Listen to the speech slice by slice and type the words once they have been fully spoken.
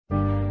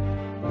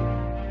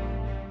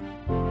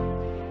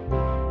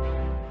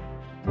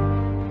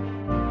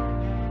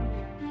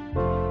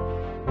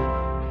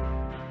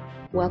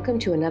Welcome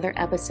to another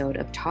episode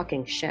of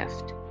Talking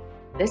Shift.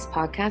 This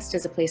podcast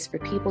is a place for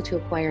people to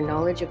acquire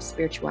knowledge of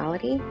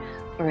spirituality,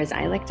 or as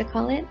I like to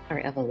call it,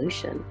 our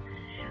evolution.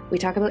 We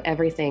talk about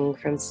everything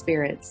from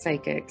spirits,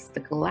 psychics,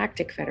 the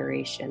Galactic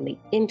Federation, the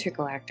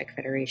Intergalactic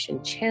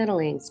Federation,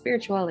 channeling,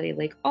 spirituality,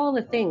 like all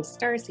the things,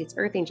 starseeds,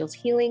 earth angels,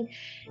 healing.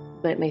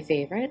 But my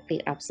favorite,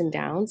 the ups and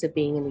downs of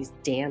being in these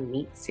damn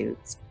meat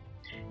suits.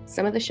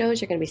 Some of the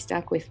shows you're going to be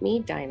stuck with me,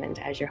 Diamond,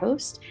 as your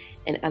host,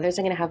 and others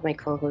I'm going to have my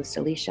co-host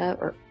Alicia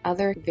or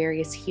other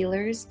various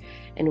healers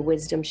and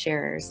wisdom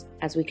sharers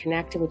as we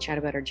connect and we chat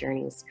about our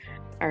journeys,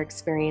 our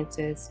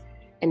experiences,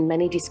 and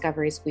many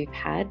discoveries we've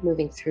had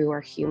moving through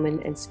our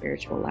human and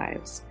spiritual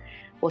lives.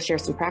 We'll share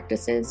some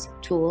practices,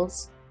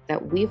 tools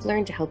that we've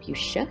learned to help you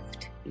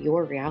shift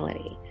your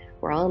reality.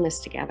 We're all in this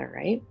together,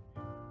 right?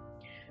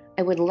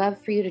 I would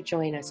love for you to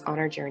join us on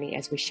our journey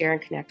as we share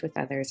and connect with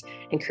others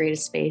and create a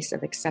space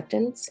of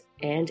acceptance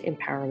and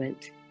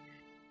empowerment.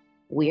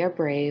 We are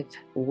brave,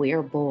 we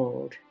are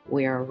bold,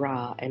 we are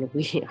raw, and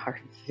we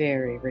are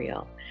very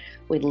real.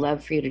 We'd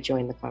love for you to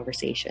join the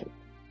conversation.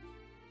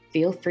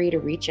 Feel free to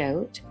reach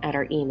out at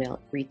our email,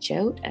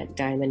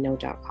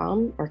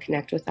 reachout@diamondknow.com, or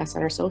connect with us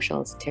on our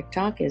socials.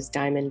 TikTok is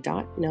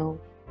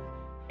diamond.know,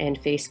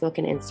 and Facebook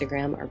and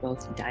Instagram are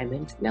both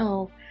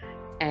diamondknow.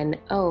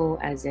 N-O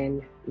as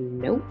in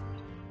nope.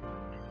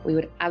 We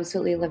would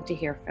absolutely love to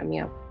hear from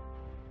you.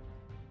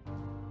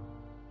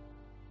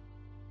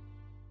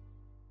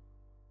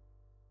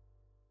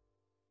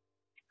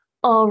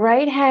 All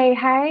right.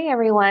 Hi,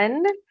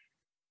 everyone.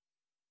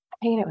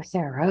 Hanging out with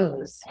Sarah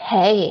Rose.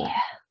 Hey.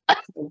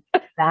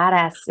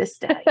 Badass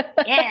sister.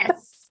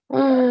 Yes.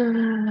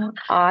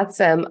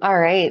 Awesome. All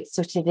right.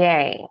 So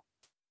today,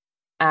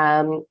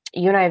 you and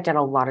I have done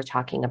a lot of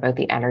talking about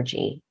the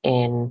energy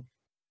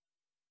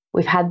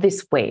we've had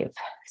this wave.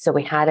 So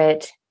we had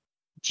it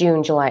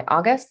June, July,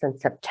 August, then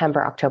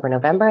September, October,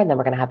 November, and then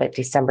we're going to have it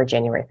December,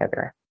 January,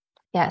 February.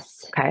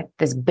 Yes. Okay.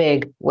 This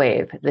big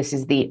wave. This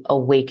is the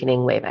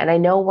awakening wave. And I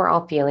know we're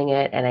all feeling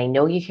it. And I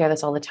know you hear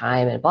this all the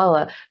time and blah,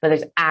 blah, but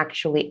there's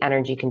actually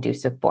energy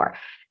conducive for.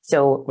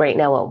 So right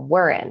now what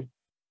we're in.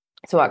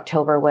 So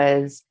September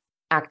was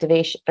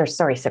activation.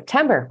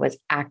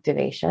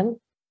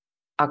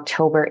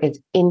 October is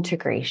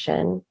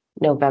integration.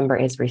 November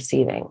is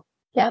receiving.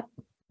 Yep.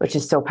 Which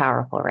is so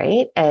powerful,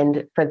 right?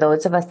 And for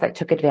those of us that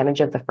took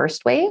advantage of the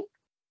first wave,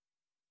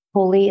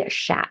 holy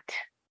shat.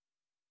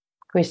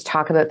 We just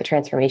talk about the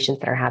transformations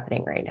that are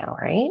happening right now,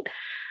 right?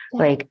 Yeah.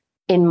 Like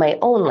in my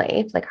own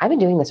life, like I've been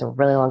doing this a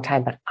really long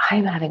time, but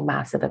I'm having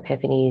massive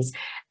epiphanies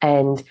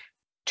and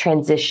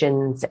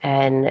transitions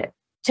and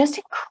just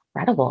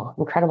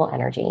incredible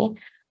energy.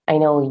 I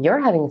know you're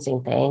having the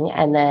same thing.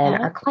 And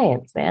then our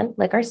clients, man,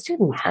 like our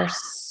students are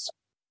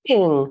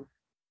seeing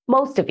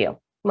most of you,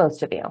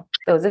 those of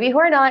you who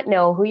are not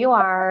know who you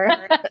are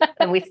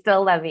and we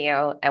still love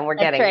you and we're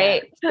getting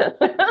right.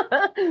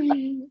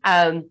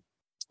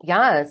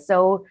 Yeah.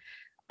 So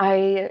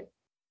I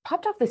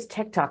popped off this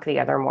TikTok the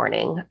other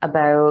morning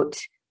about,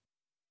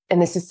 and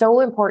this is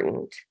so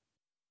important,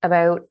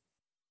 about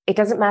it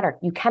doesn't matter.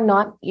 You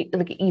can't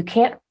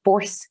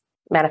force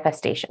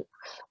manifestation.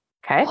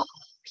 Okay.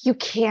 You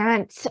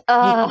can't. You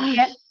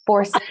can't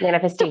force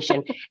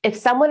manifestation. If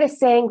someone is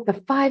saying the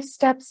 5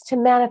 steps to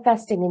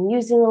manifesting and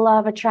using the law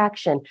of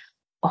attraction,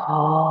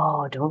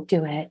 don't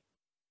do it.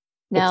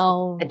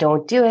 No.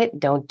 Don't do it.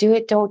 Don't do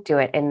it. Don't do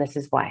it. And this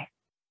is why.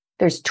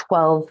 There's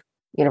 12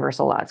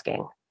 universal laws,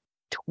 gang.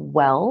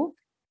 12.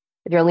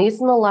 If you're only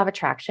using the law of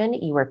attraction,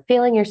 you are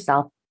failing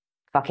yourself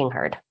fucking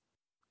hard.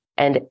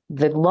 And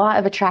the law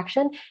of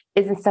attraction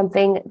isn't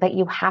something that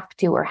you have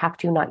to or have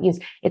to not use.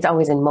 It's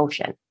always in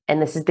motion.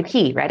 And this is the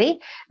key.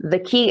 Ready? The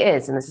key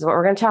is, and this is what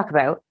we're going to talk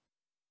about,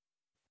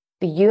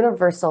 the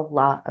universal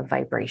law of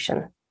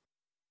vibration.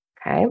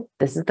 Okay.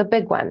 This is the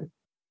big one.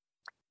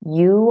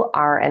 You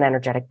are an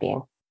energetic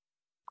being.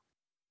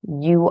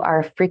 You are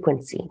a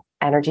frequency,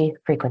 energy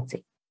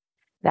frequency.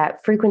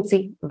 That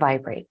frequency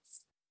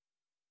vibrates.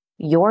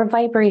 Your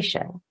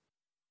vibration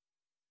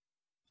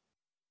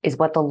is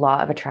what the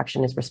law of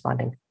attraction is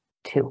responding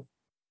to.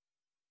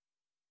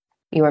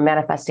 You are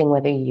manifesting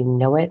whether you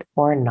know it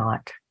or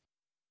not.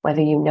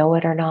 Whether you know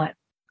it or not.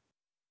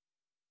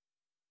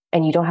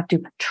 And you don't have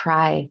to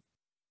try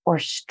or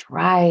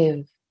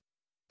strive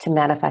to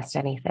manifest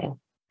anything.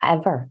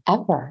 Ever.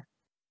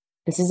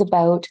 This is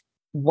about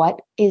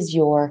what is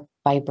your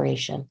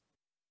vibration.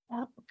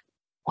 Yep.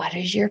 What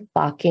is your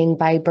fucking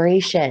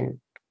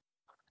vibration?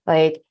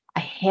 Like,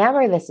 I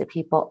hammer this at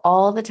people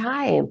all the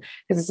time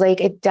because it's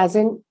like,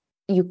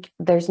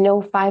 there's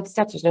no 5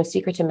 steps. There's no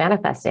secret to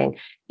manifesting.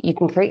 You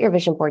can create your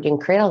vision board. You can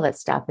create all that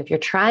stuff. If you're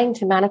trying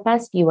to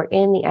manifest, you are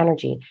in the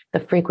energy, the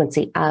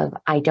frequency of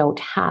I don't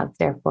have,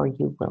 therefore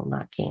you will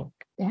not gain.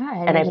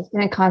 Yeah. And I'm just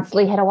going to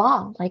constantly hit a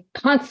wall, like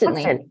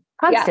constantly.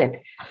 Constant.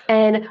 Yeah.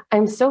 And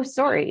I'm so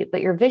sorry,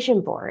 but your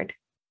vision board,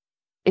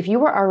 if you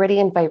were already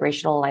in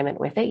vibrational alignment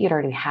with it, you'd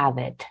already have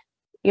it.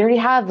 You already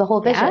have the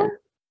whole vision. Yeah.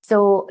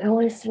 So don't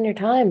want to spend your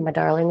time, my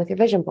darling, with your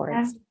vision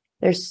boards. Yeah.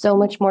 There's so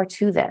much more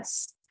to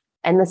this.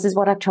 And this is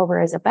what October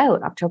is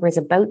about. October is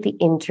about the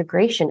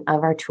integration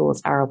of our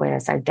tools, our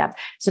awareness, our depth,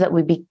 so that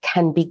we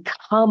can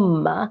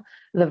become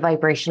the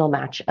vibrational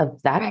match of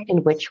that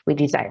in which we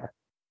desire.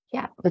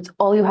 Yeah, that's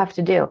all you have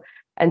to do.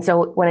 And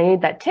so when I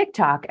made that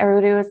TikTok,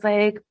 everybody was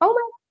like, oh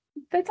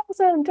my, that's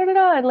awesome. Da, da,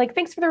 da. And like,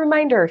 thanks for the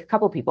reminder. A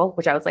couple of people,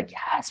 which I was like,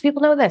 yes,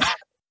 people know this.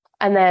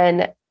 And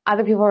then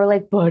other people were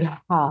like, but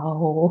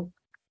how?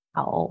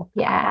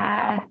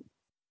 Yeah.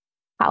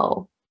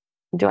 How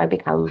do I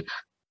become?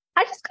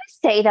 I just gotta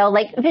say though,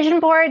 like vision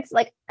boards,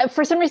 like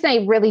for some reason,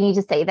 I really need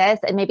to say this,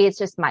 and maybe it's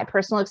just my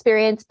personal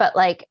experience, but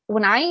like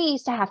when I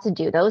used to have to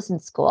do those in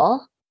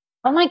school,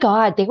 oh my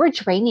God, they were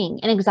draining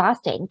and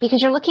exhausting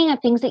because you're looking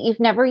at things that you've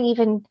never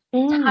even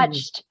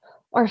touched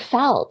or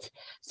felt.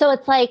 So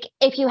it's like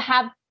if you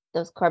have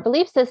those core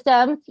belief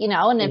systems,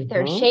 and if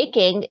they're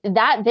shaking,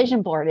 that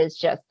vision board is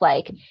just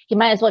like, you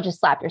might as well just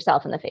slap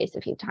yourself in the face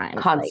a few times.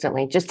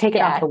 Constantly. Just take it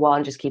off the wall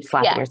and just keep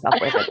slapping yourself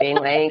with it, being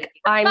like,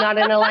 I'm not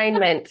in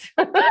alignment.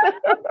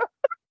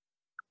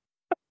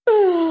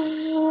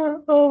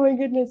 Oh my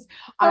goodness.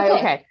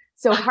 Okay.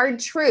 So hard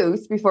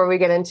truth before we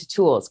get into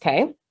tools.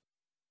 Okay.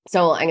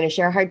 So I'm going to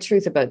share a hard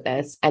truth about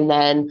this, and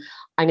then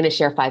I'm going to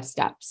share 5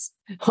 steps.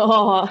 Even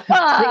though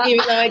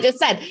I just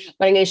said,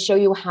 but I'm going to show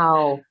you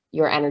how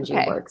your energy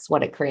works,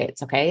 what it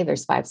creates. Okay.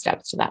 There's 5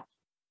 steps to that.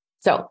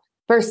 So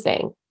first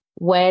thing,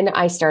 when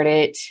I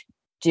started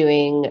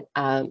doing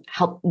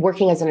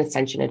working as an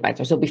ascension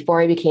advisor. So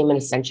before I became an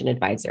ascension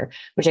advisor,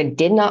 which I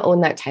did not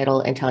own that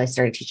title until I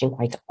started teaching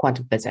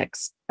quantum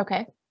physics.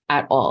 Okay.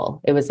 At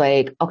all. It was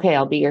like, okay,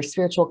 I'll be your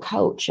spiritual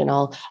coach and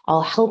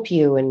I'll help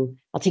you and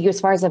I'll take you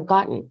as far as I've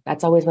gotten.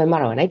 That's always my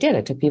motto. And I did.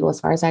 I took people as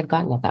far as I'd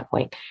gotten at that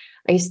point.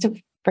 I used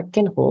to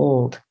freaking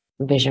hold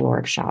vision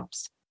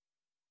workshops.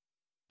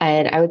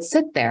 And I would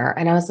sit there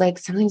and I was like,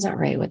 something's not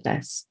right with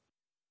this.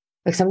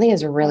 Like something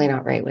is really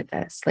not right with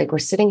this. Like we're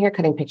sitting here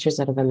cutting pictures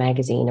out of a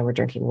magazine and we're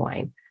drinking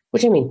wine,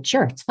 which I mean,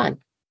 sure, it's fun.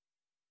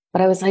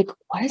 But I was like,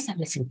 what is that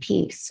missing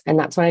piece? And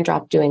that's when I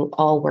dropped doing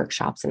all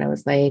workshops. And I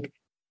was like,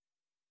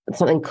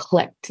 something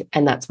clicked.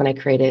 And that's when I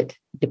created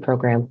the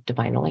program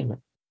Divine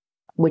Alignment,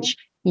 which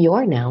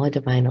you're now a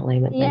Divine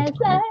Alignment mentor.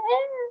 Yes,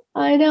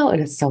 I know.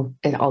 And it's oh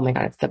my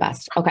God, it's the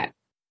best. Okay.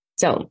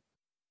 So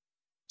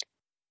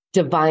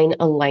divine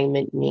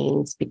alignment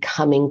means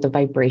becoming the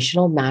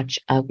vibrational match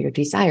of your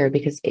desire,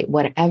 because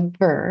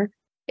whatever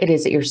it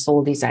is that your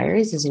soul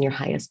desires is in your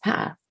highest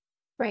path.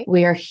 Right.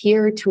 We are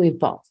here to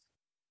evolve.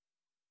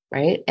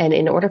 Right. And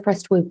in order for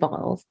us to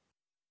evolve,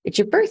 it's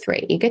your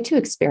birthright. You get to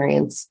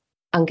experience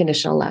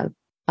unconditional love,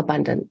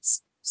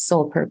 abundance,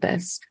 soul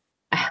purpose,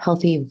 a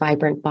healthy,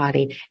 vibrant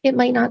body. It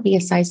might not be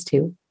a size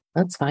 2.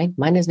 That's fine.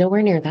 Mine is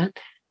nowhere near that,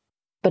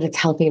 but it's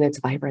healthy and it's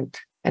vibrant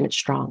and it's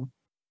strong.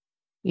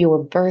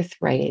 Your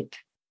birthright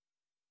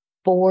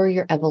for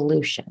your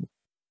evolution,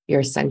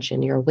 your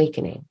ascension, your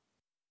awakening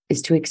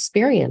is to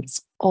experience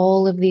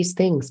all of these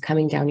things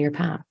coming down your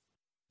path.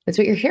 That's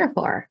what you're here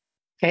for.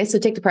 Okay. So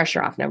take the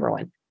pressure off, number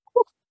 1.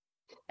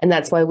 And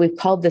that's why we've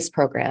called this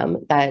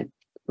program that,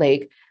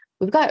 like,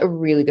 we've got a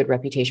really good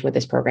reputation with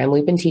this program.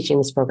 We've been teaching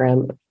this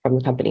program from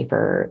the company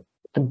for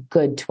a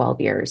good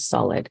 12 years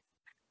solid.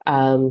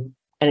 And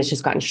it's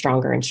just gotten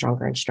stronger and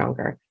stronger and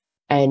stronger.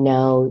 And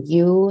now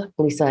you,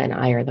 Lisa, and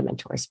I are the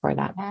mentors for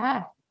that.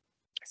 Yeah.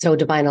 So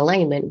Divine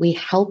Alignment, we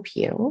help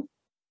you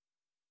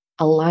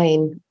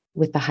align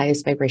with the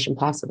highest vibration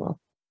possible.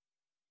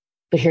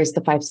 But here's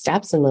the 5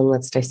 steps, and then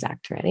let's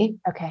dissect. Ready?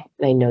 Okay.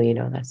 And I know you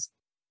know this.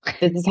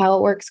 This is how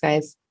it works,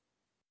 guys.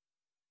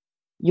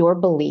 Your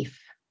belief,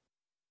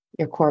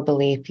 your core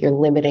belief, your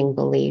limiting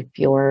belief,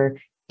 your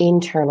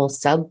internal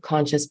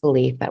subconscious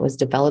belief that was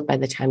developed by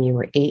the time you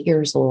were 8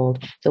 years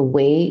old, the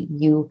way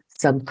you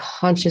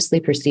subconsciously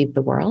perceive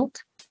the world.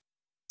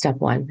 Step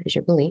 1 is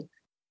your belief,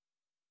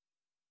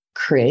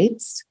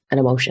 creates an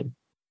emotion.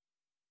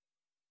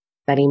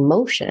 That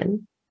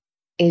emotion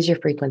is your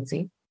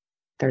frequency.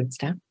 3rd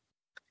step.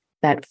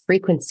 That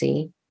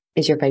frequency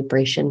is your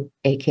vibration,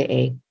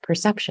 AKA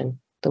perception,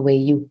 the way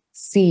you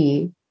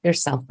see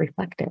yourself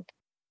reflected.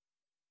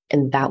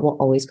 And that will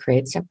always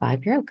create step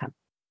 5, your outcome.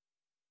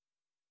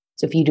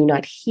 So if you do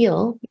not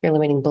heal your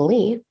limiting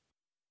belief,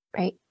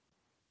 right,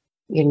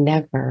 you're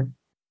never,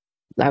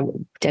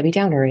 Debbie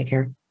Downer right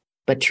here,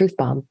 but truth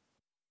bomb,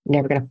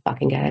 never going to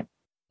fucking get it.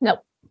 Nope.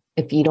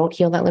 If you don't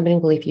heal that limiting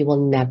belief, you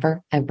will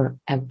never, ever,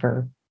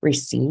 ever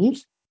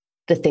receive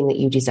the thing that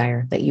you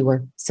desire, that you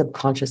were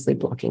subconsciously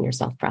blocking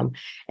yourself from.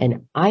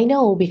 And I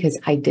know because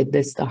I did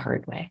this the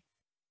hard way.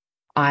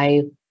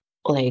 I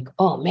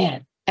oh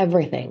man,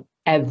 everything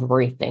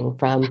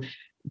from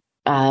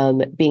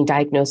being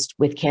diagnosed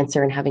with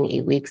cancer and having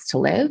 8 weeks to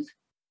live,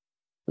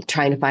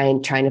 trying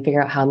to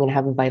figure out how I'm going to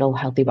have a vital,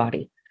 healthy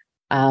body,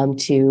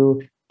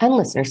 to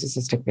endless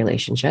narcissistic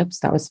relationships.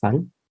 That was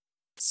fun.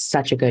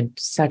 Such a good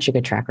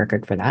track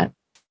record for that.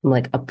 I'm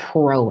like a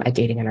pro at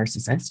dating a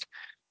narcissist,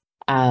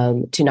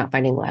 to not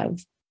finding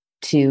love,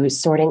 to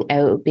sorting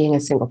out being a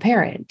single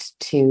parent,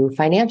 to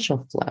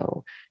financial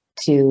flow,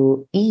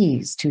 to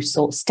ease, to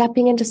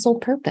stepping into soul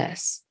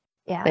purpose.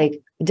 Yeah.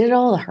 Like, I did it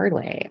all the hard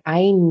way.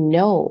 I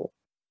know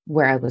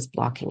where I was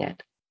blocking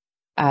it.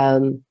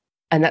 And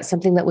that's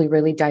something that we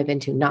really dive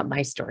into, not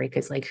my story,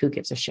 because like, who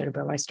gives a shit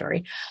about my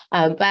story?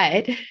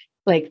 But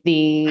like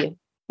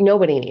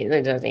nobody needs,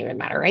 it doesn't even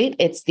matter, right?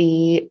 It's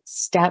the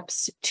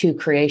steps to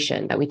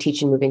creation that we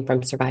teach in moving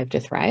from survive to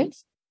thrive.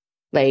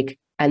 Like,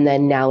 and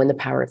then now in the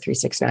power of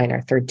 369,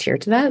 our third tier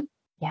to that,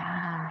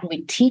 Yeah.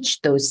 we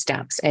teach those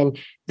steps and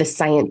the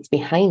science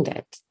behind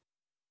it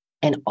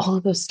and all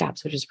of those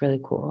steps, which is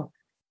really cool.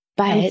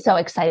 But I'm so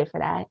excited for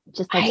that.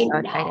 Just like I so know.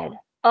 excited.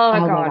 Oh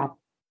my God.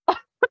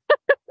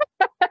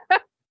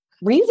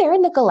 Were you there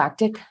in the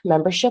Galactic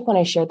membership when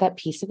I shared that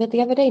piece of it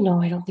the other day?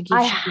 No, I don't think you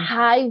I should.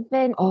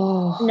 haven't.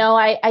 Oh, No,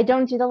 I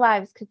don't do the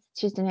lives because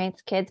Tuesday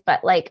nights kids,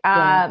 but like,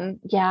 yeah.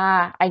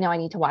 yeah, I know I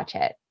need to watch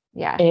it.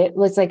 Yeah. It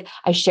was like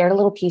I shared a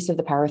little piece of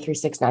the Power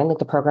 369, like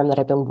the program that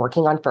I've been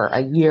working on for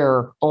a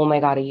year. Oh my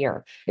God, a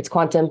year. It's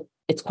quantum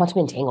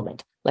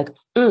entanglement. Like,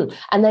 and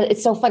then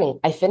it's so funny.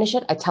 I finish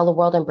it, I tell the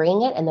world I'm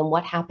bringing it, and then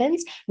what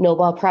happens?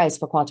 Nobel Prize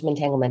for quantum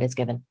entanglement is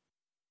given.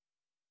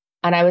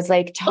 And I was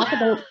like, talk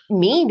about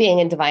me being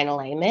in divine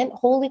alignment.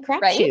 Holy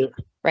crap, Right? shoot.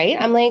 Right?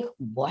 I'm like,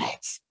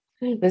 what?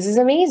 This is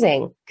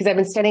amazing. Because I've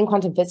been studying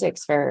quantum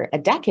physics for a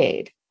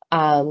decade.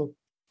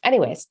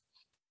 Anyways,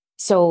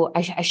 so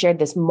I shared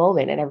this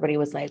moment and everybody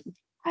was like,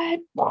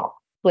 what?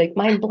 Like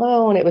mind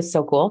blown. It was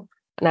so cool.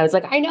 And I was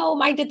like, I know,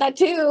 mine did that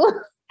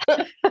too.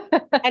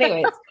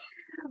 Anyways,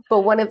 but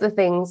one of the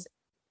things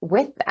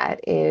with that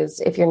is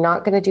if you're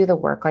not going to do the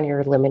work on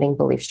your limiting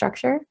belief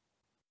structure,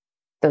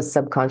 those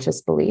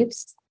subconscious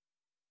beliefs,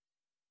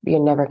 you're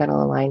never going to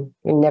align.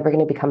 You're never going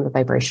to become the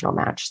vibrational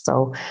match.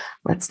 So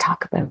let's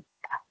talk about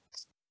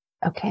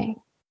that. Okay.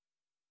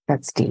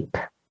 That's deep.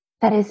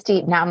 That is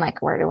deep. Now I'm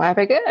like, where do I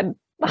begin?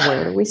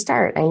 Where do we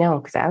start? I know,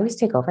 because I always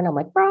take over and I'm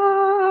like,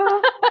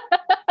 rah.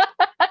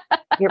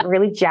 Get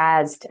really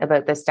jazzed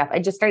about this stuff. I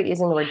just start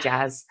using the word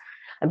jazz.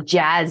 I'm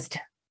jazzed.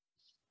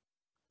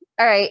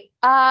 All right.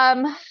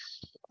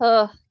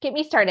 Get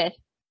me started.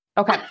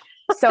 Okay.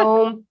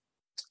 So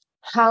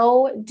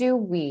how do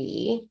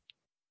we,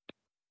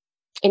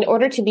 in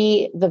order to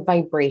be the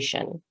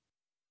vibration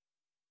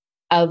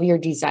of your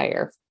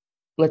desire,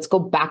 let's go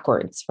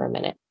backwards for a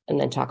minute and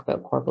then talk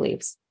about core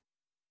beliefs.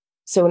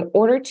 So in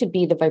order to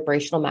be the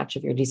vibrational match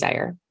of your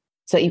desire,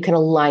 so that you can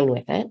align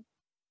with it,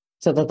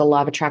 so that the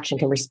law of attraction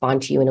can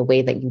respond to you in a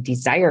way that you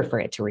desire for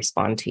it to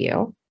respond to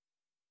you,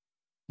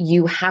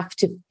 you have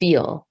to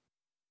feel,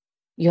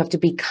 you have to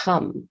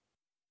become,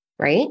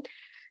 right?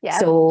 Yeah.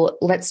 So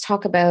let's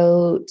talk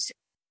about,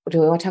 do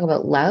we want to talk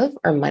about love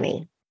or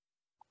money?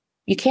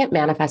 You can't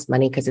manifest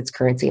money because it's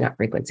currency, not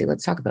frequency.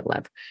 Let's talk about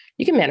love.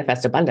 You can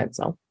manifest abundance,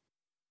 though.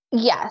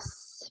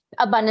 Yes.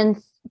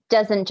 Abundance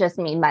doesn't just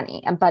mean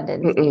money.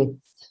 Abundance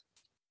means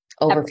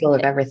overflow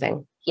of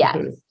everything. Yes,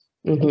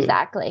 Mm-hmm.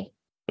 Exactly.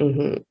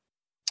 Mm-hmm.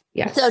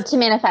 Yes. So to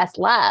manifest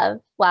love,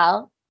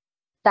 well,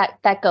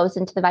 that goes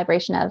into the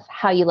vibration of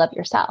how you love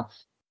yourself.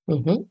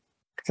 Mm-hmm.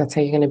 That's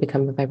how you're going to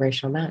become the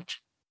vibrational match.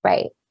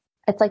 Right.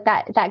 It's like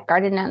that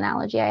garden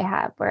analogy I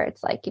have where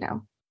it's like, you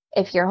know,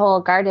 if your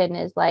whole garden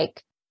is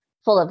like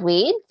full of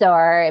weeds,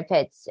 or if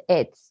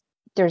it's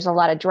there's a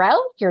lot of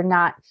drought, you're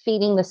not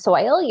feeding the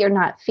soil, you're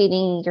not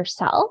feeding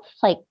yourself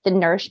like the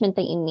nourishment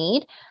that you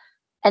need.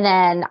 And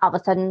then all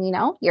of a sudden, you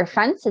know, your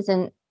fence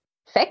isn't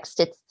fixed,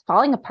 it's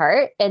falling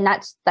apart. And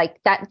that's like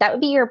that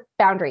would be your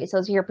boundaries.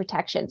 Those are your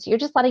protections. So you're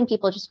just letting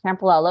people just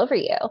trample all over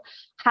you.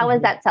 How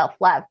is that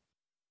self-love?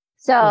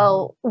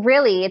 So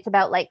really it's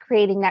about like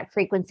creating that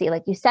frequency,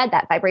 like you said,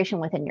 that vibration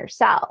within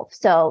yourself.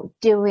 So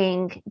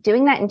doing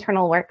that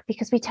internal work,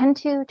 because we tend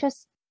to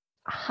just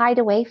hide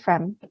away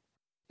from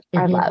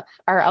our love,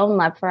 our own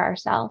love for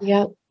ourselves.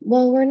 Yeah.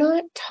 Well, we're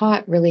not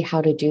taught really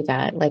how to do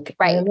that. Like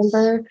I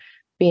remember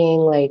being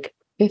like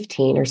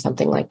 15 or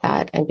something like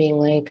that and being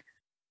like,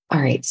 all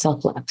right,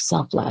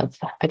 self-love.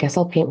 I guess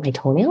I'll paint my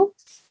toenails.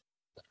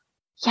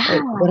 Yeah.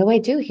 Like, what do I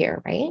do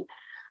here? Right.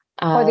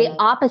 Or the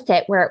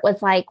opposite, where it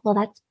was like, well,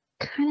 that's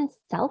kind of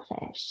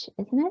selfish,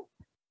 isn't it?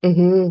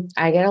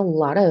 I get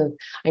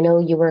I know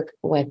you work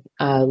with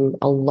a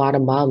lot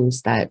of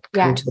moms that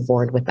come to the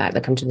board with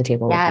that come to the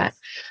table with that.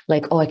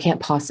 Like, oh, I can't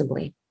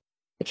possibly.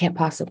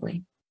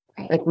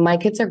 Right. Like my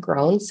kids are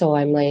grown. So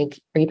I'm like,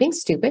 are you being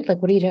stupid?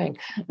 Like, what are you doing?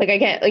 Like, I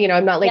can't,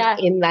 I'm not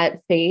like in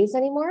that phase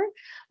anymore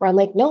where I'm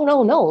like, no,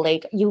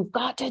 like you've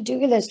got to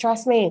do this.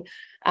 Trust me.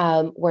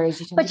 Whereas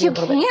you tend to be a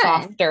little bit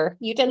softer.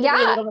 You tend to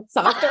be a little bit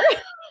softer.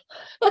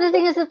 But the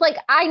thing is like,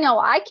 I know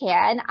I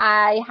can.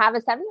 I have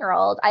a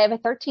 7-year-old, I have a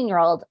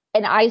 13-year-old,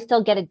 and I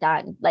still get it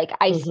done. Like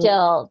I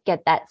still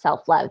get that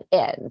self-love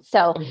in.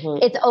 So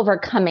it's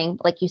overcoming,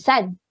 like you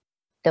said,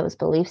 those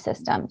belief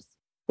systems.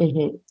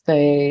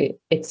 So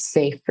it's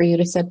safe for you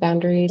to set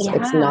boundaries. Yeah.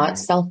 It's not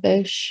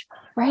selfish.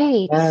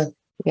 Right.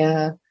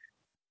 Yeah.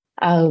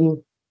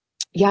 And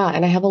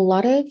I have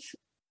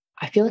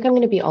I feel like I'm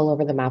going to be all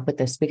over the map with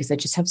this because I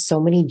just have so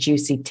many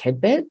juicy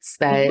tidbits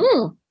that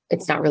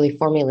it's not really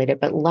formulated,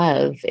 but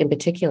love in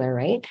particular,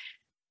 right?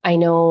 I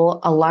know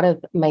a lot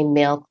of my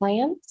male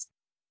clients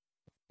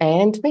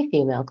and my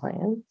female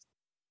clients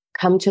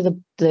come to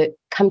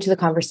the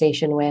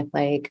conversation with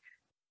like,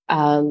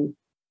 I'm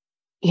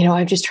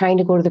just trying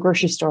to go to the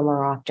grocery store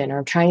more often, or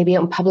I'm trying to be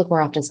out in public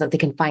more often so that they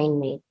can find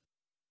me.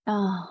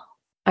 Oh.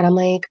 And I'm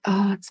like,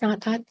 oh, it's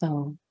not that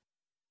though.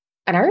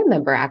 And I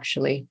remember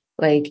actually,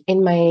 like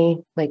in my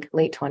like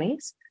late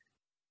 20s,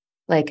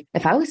 like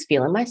if I was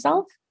feeling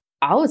myself,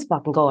 I was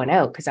fucking going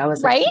out because I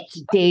was like, Right?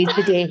 today's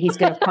the day he's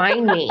gonna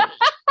find me.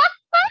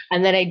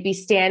 And then I'd be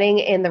standing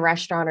in the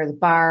restaurant or the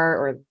bar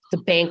or the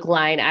bank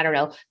line. I don't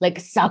know, like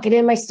suck it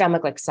in my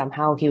stomach. Like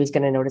somehow he was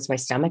going to notice my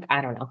stomach.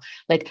 I don't know,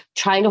 like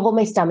trying to hold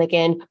my stomach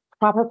in,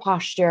 proper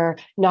posture,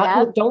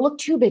 don't look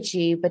too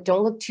bitchy, but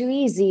don't look too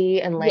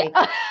easy. And like,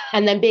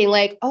 and then being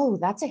like, oh,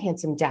 that's a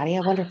handsome daddy.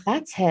 I wonder if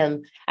that's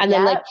him. And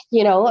then like,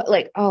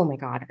 like, oh my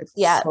God, it's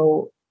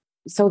so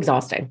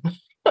exhausting.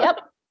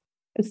 Yep.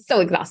 It's so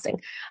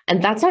exhausting.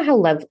 And that's not how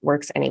love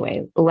works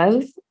anyway.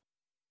 Love,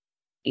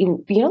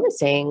 you know the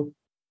saying,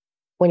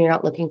 when you're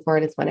not looking for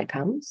it, it's when it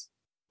comes.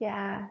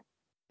 Yeah.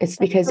 It's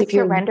because if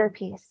you're surrender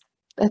piece.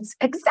 That's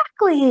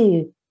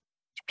exactly.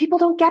 People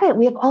don't get it.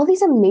 We have all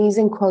these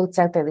amazing quotes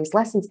out there, these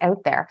lessons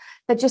out there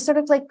that just sort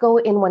of like go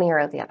in one ear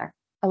out the other.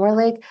 And we're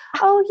like,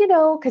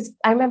 oh, because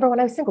I remember when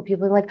I was single,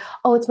 people were like,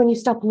 oh, it's when you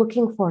stop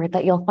looking for it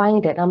that you'll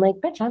find it. And I'm like,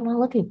 bitch, I'm not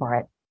looking for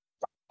it.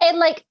 And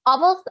like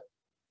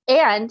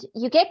and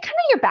you get kind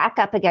of your back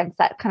up against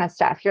that kind of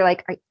stuff. You're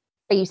like, what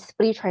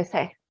are you trying to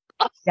say?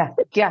 Yeah.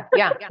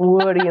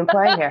 What are you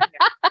implying here?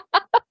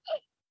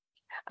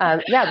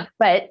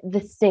 But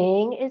the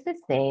saying is a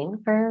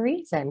saying for a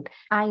reason.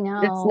 I know.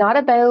 It's not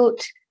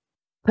about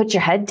put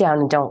your head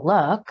down and don't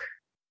look.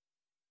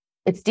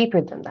 It's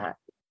deeper than that.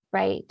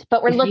 Right.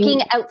 But we're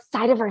looking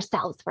outside of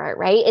ourselves for it,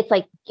 right? It's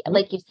like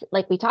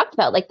we talked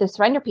about, like the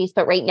surrender piece,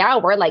 but right now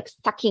we're like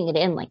sucking it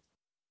in like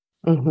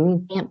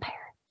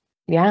vampire.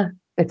 Yeah.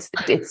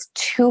 It's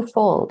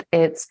twofold.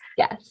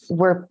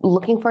 We're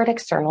looking for it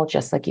external,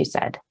 just like you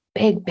said.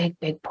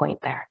 Big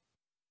point there.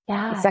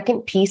 Yeah. The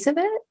second piece of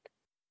it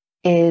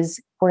is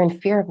we're in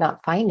fear of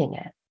not finding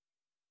it.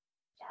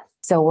 Yes.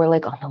 So we're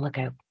like on the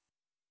lookout.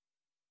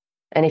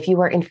 And if you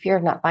are in fear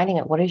of not finding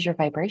it, what is your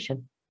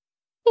vibration?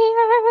 Fear.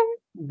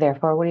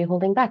 Therefore, what are you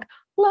holding back?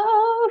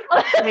 Love.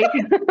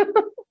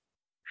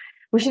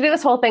 We should do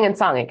this whole thing in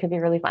song. It could be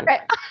really fun.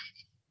 Right.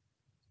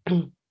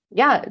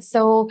 Yeah.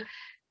 So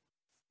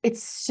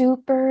it's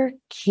super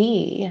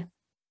key.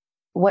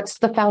 What's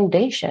the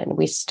foundation?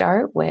 We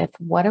start with,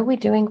 what are we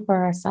doing for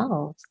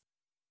ourselves?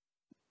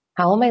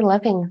 How am I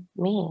loving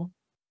me?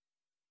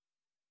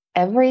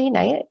 Every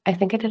night, I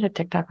think I did a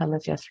TikTok on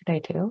this yesterday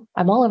too.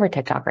 I'm all over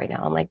TikTok right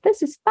now. I'm like,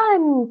 this is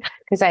fun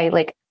because I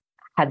like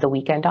had the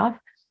weekend off.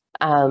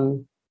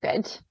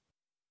 Good.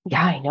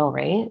 Yeah, I know,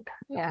 right?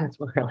 Yeah. It's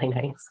really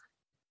nice.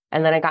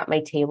 And then I got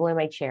my table and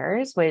my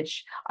chairs,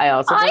 which I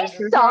saw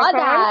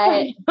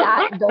that.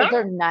 Those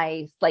are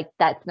nice. Like,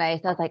 that's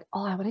nice. I was like,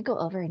 oh, I want to go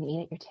over and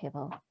eat at your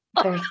table.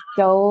 They're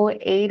so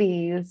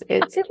 80s.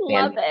 It's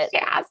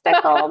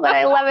fantastical, but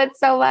I love it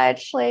so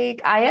much.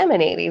 Like, I am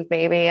an 80s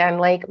baby. I'm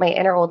like my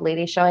inner old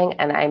lady showing,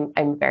 and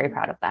I'm very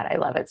proud of that. I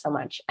love it so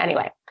much.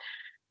 Anyway,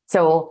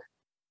 so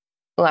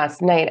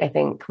last night, I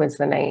think, was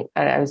the night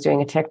I was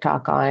doing a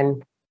TikTok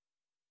on,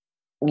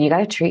 you got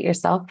to treat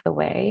yourself the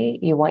way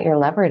you want your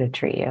lover to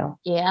treat you.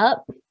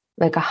 Yep.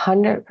 Like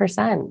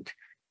 100%.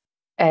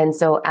 And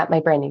so at my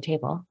brand new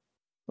table,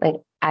 like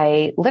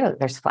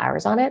there's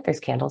flowers on it, there's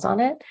candles on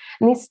it.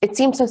 And it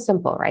seems so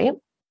simple, right?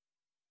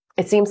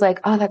 It seems like,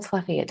 oh, that's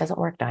fluffy. It doesn't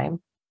work,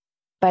 dime.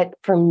 But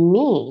for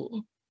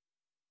me,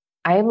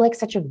 I am like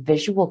such a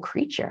visual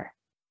creature.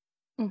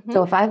 Mm-hmm.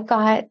 So if I've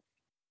got,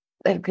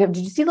 did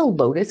you see the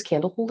lotus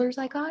candle holders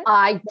I got?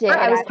 I did.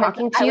 I was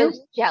talking to you. I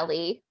was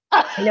jelly.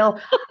 I know.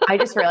 I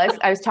just realized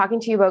I was talking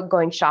to you about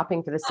going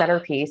shopping for the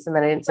centerpiece, and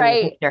then I didn't see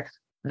the picture.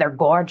 They're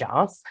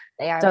gorgeous.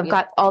 They are. So I've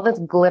got all this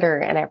glitter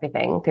and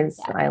everything because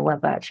I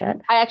love that shit.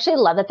 I actually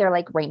love that they're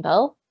like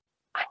rainbow.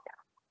 I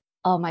know.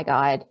 Oh my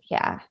God.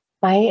 Yeah.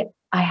 I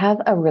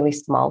have a really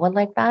small one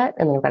like that,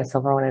 and then I've got a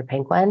silver one and a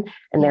pink one,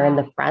 and they're in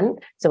the front.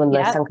 So when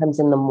the sun comes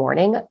in the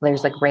morning,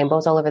 there's like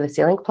rainbows all over the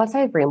ceiling. Plus, I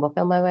have rainbow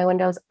film on my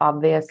windows.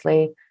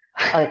 Obviously,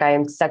 like I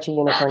am such a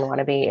unicorn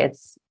wannabe.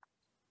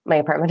 My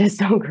apartment is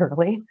so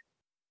girly.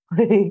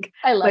 Like,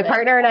 I love my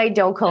partner and I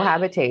don't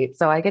cohabitate,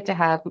 so I get to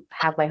have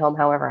my home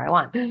however I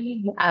want.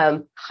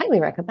 Highly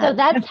recommend. So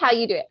that's how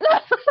you do it.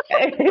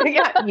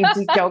 Yeah, you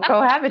just don't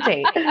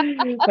cohabitate.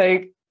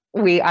 Like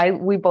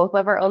we both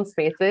love our own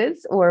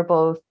spaces. We're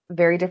both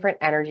very different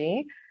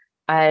energy,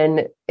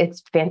 and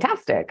it's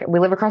fantastic. We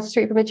live across the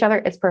street from each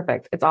other. It's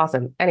perfect. It's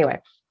awesome.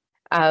 Anyway,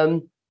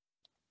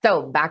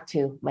 so back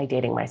to my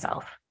dating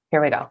myself.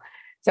 Here we go.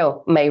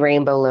 So my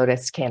rainbow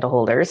lotus candle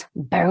holders,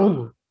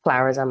 boom,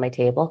 flowers on my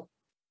table,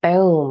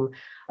 boom.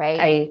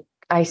 Right.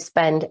 I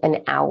spend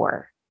an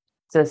hour.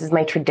 So this is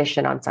my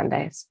tradition on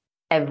Sundays.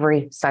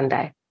 Every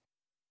Sunday,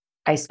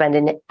 I spend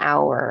an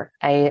hour.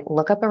 I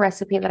look up a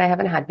recipe that I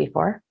haven't had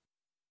before.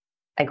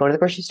 I go to the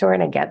grocery store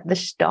and I get the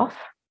stuff.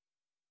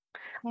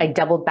 I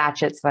double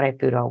batch it so that I have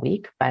food all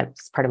week, but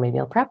it's part of my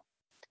meal prep.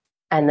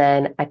 And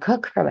then I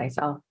cook for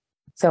myself.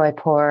 So I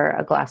pour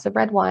a glass of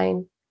red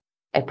wine.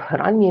 I put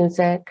on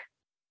music.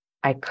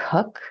 I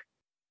cook.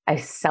 I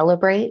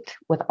celebrate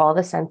with all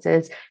the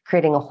senses,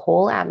 creating a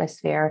whole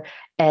atmosphere.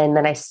 And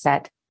then I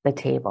set the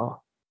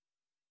table.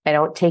 I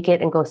don't take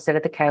it and go sit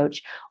at the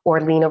couch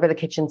or lean over the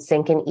kitchen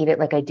sink and eat it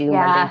like I do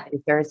Monday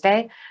through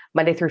Thursday.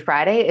 Monday through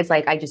Friday is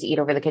like I just eat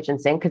over the kitchen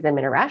sink because I'm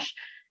in a rush.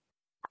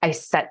 I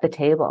set the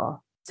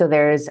table. So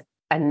there's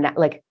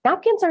like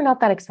napkins are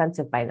not that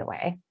expensive, by the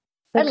way.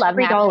 I love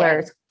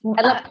 $3.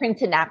 I love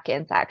printed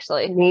napkins,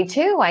 actually. Me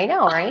too. I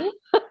know, right?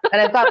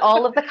 And I've got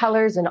all of the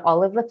colors and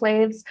all of the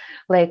flavors.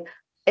 Like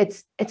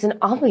it's an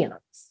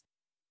ambiance.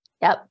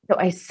 Yep. So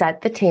I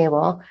set the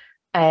table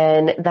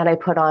and then I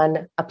put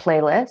on a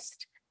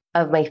playlist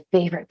of my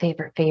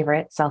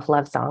favorite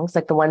self-love songs,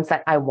 like the ones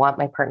that I want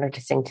my partner to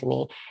sing to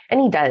me.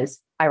 And he does,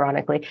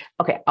 ironically.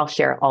 Okay, I'll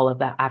share all of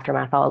that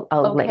aftermath. I'll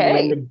let you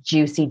in the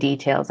juicy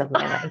details of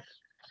my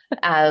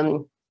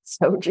life.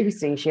 So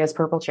juicy. She has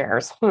purple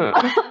chairs.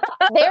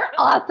 They're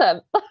awesome.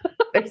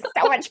 It's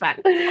so much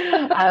fun.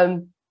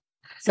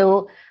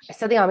 So I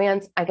set the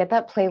ambiance. I get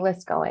that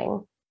playlist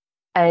going.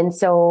 And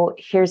so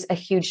here's a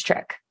huge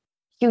trick.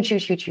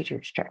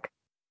 Huge trick.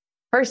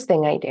 First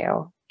thing I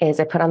do is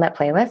I put on that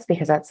playlist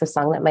because that's the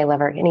song that my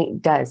lover, and he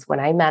does when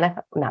I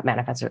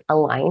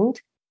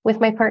aligned with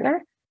my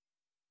partner,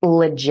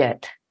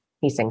 legit,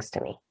 he sings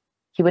to me.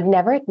 He would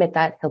never admit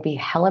that. He'll be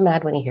hella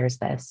mad when he hears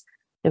this.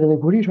 He'll be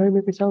like, what are you trying to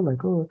make me sound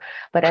like? Oh.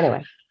 But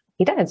anyway,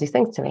 he does. He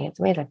sings to me. It's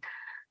amazing.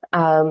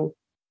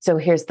 So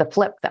here's the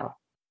flip though.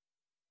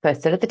 So I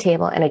sit at the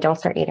table and I don't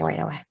start eating right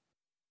away.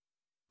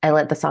 I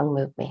let the song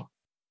move me.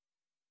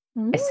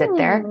 I sit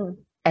there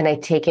and I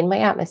take in my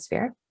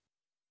atmosphere.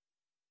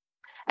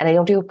 And I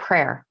don't do a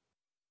prayer.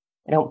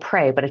 I don't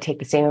pray, but I take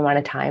the same amount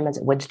of time as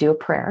it would to do a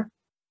prayer.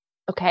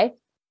 Okay.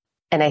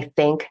 And I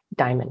thank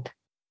Diamond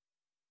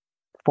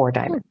for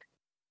Diamond.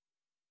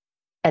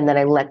 And then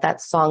I let that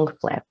song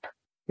flip.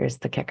 Here's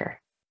the kicker.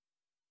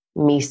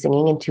 Me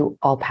singing into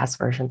all past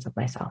versions of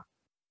myself.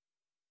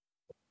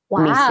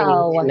 Wow. Me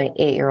singing to my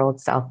 8-year-old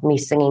self, me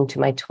singing to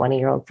my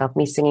 20-year-old self,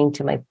 me singing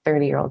to my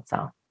 30-year-old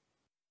self.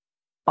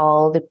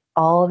 All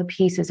the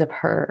pieces of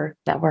her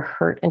that were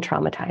hurt and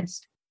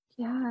traumatized.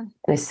 Yeah. And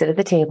I sit at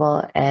the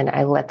table and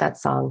I let that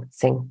song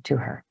sing to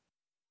her.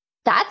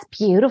 That's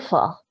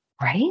beautiful.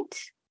 Right?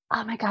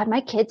 Oh my God.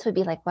 My kids would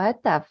be like,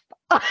 what the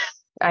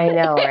I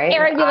know, right?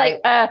 Aaron would be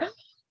like,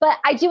 but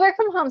I do work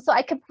from home, so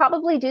I could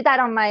probably do that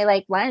on my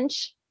like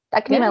lunch.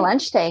 That could be my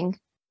lunch thing.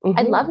 Mm-hmm.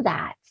 I love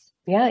that.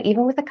 Yeah,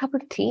 even with a cup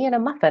of tea and a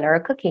muffin or a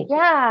cookie.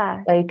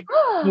 Yeah. Like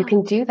you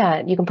can do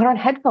that. You can put on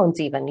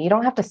headphones even. You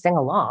don't have to sing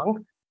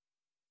along.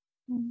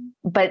 Mm-hmm.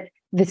 But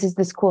this is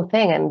this cool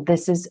thing. And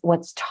this is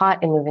what's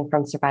taught in moving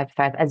from survive to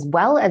thrive, as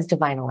well as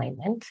divine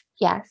alignment.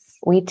 Yes.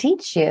 We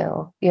teach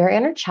you, your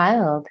inner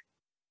child.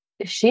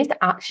 She's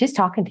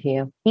talking to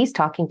you. He's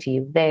talking to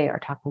you. They are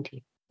talking to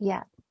you.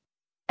 Yeah.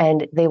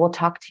 And they will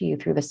talk to you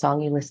through the song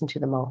you listen to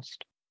the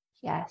most.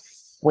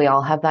 Yes. We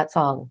all have that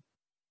song.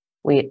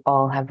 We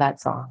all have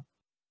that song.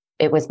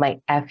 It was my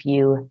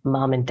FU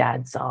mom and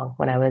dad song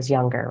when I was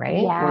younger,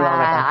 right?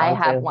 Yeah, I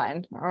have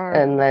one.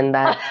 And then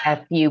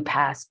that FU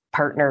past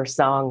partner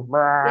song,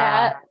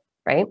 yeah.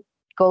 Right?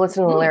 Go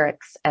listen to the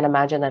lyrics and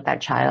imagine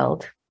that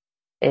child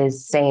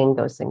is saying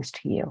those things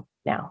to you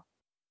now.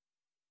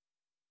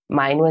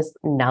 Mine was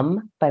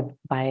Numb by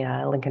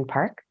Linkin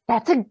Park.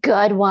 That's a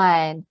good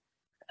one.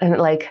 And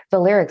like the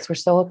lyrics were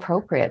so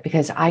appropriate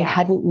because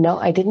I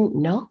didn't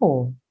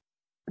know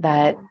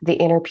that the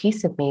inner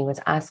piece of me was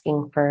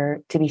asking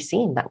to be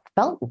seen, that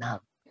felt numb.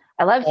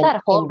 I love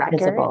that whole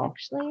invisible. Record,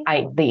 actually.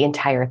 The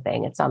entire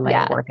thing. It's on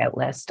my workout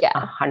list.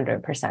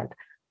 100%.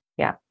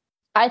 Yeah.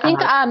 I think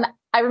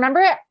I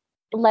remember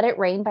Let It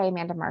Rain by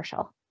Amanda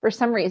Marshall. For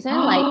some reason,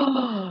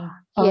 I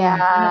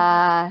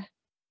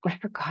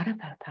forgot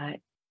about that.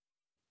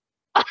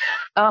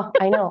 Oh,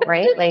 I know,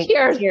 right? Like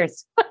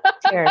tears.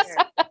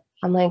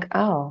 I'm like,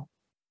 oh,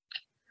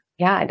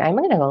 yeah, I'm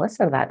going to go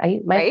listen to that.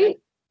 Right?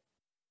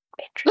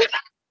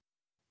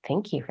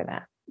 Thank you for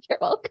that. You're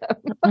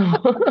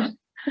welcome.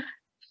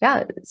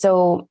 Yeah.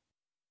 So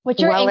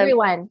what's your angry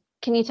one?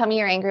 Can you tell me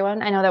your angry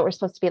one? I know that we're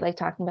supposed to be like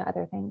talking about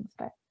other things,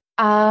 but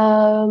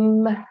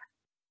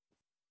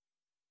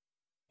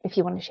if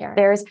you want to share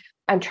it.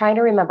 I'm trying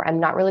to remember.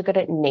 I'm not really good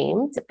at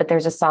names, but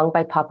there's a song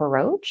by Papa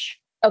Roach.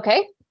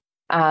 Okay.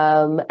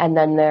 And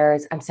then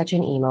I'm such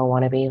an emo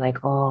wannabe.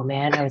 Like, oh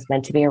man, I was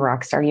meant to be a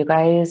rock star. You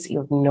guys, you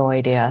have no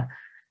idea.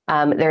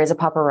 There is a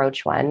Papa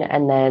Roach one.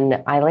 And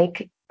then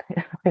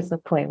there's a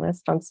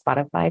playlist on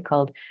Spotify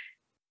called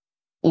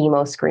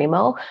Emo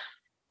Screamo.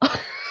 And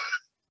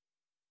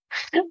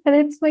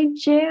it's my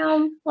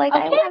jam. Like,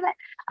 I love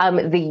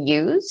it. The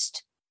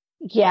Used.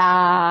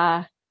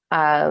 Yeah.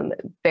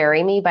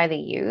 Bury Me by The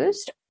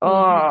Used.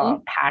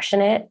 Oh,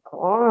 Passionate.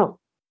 Oh,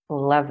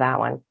 love that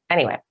one.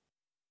 Anyway.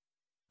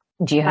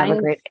 Do you have a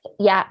great?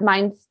 Yeah,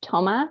 mine's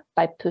Toma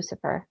by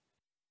Pucifer.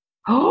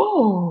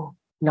 Oh,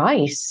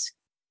 nice.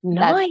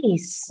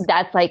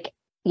 That's like,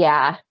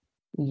 yeah.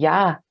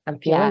 Yeah, I'm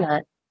feeling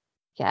that.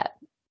 Yeah.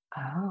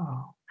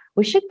 Oh,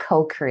 we should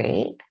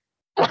co-create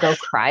a go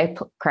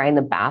cry in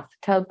the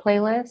bathtub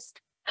playlist,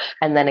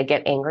 and then a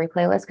get angry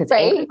playlist, because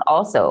anger is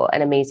also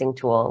an amazing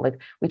tool. Like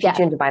we teach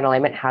you in Divine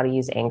Alignment how to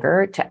use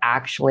anger to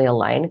actually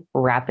align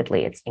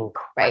rapidly. It's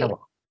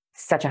incredible.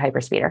 Such a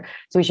hyper speeder.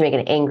 So we should make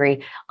an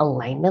angry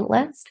alignment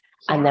list,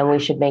 and then we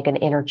should make an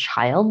inner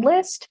child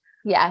list.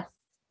 Yes.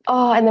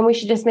 Oh, and then we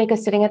should just make a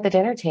sitting at the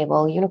dinner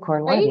table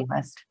unicorn wannabe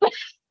list.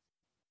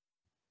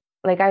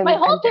 Like my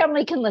whole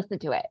family can listen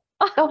to it.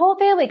 The whole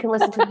family can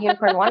listen to the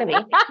unicorn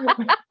wannabe.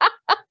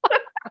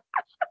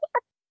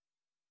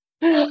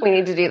 We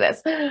need to do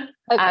this.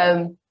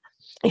 Okay.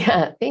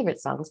 Yeah, favorite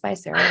songs by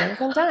Sarah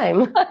Rose on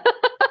Time.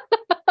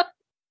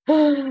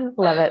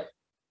 Love it.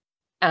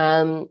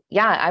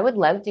 Yeah, I would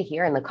love to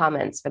hear in the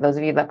comments, for those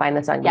of you that find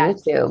this on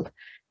YouTube,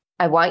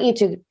 I want you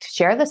to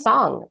share the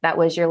song that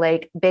was your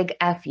like big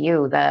F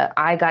you, the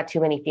I got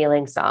too many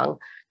feelings song.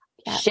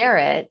 Share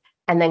it,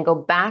 and then go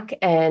back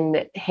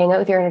and hang out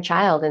with your inner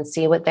child and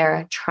see what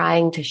they're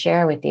trying to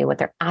share with you, what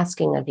they're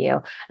asking of you,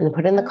 and then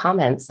put in the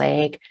comments.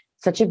 Like,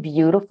 such a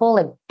beautiful,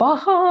 like,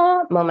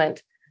 baha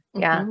moment.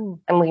 Yeah. I'm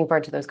looking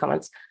forward to those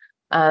comments.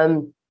 Yeah.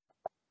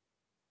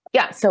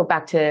 So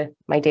back to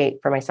my date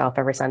for myself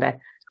every Sunday.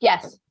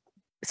 Yes.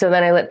 So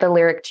then I let the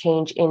lyric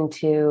change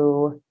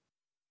into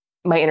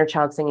my inner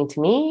child singing to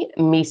me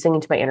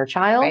singing to my inner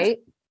child. Right.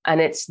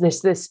 And it's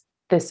this,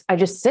 I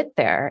just sit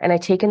there and I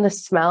take in the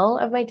smell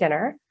of my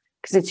dinner,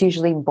 because it's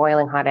usually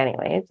boiling hot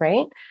anyways,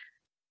 right?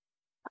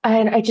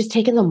 And I just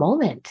take in the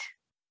moment,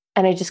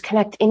 and I just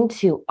connect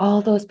into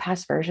all those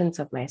past versions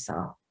of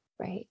myself.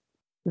 Right.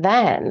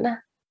 Then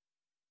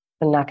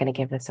I'm not going to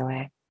give this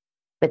away,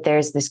 but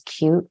there's this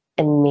cute,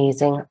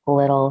 amazing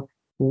little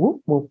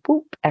whoop, whoop,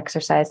 whoop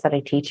exercise that I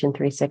teach in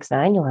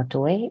 369. You'll have to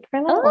wait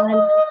for that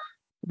one.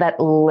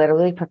 That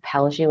literally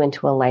propels you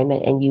into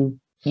alignment, and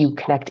you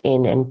connect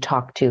in and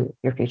talk to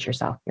your future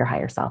self, your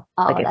higher self.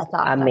 Oh, like, it's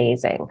awesome.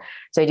 Amazing.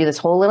 So I do this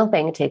whole little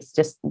thing. It takes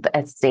just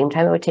at the same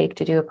time it would take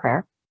to do a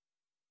prayer.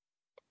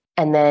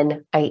 And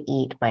then I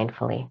eat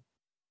mindfully.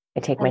 I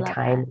take my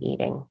time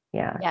eating.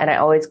 Yeah. And I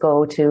always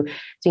go to,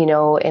 so, you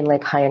know, in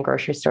like high-end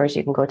grocery stores,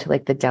 you can go to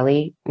like the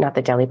deli, not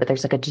the deli, but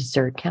there's like a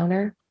dessert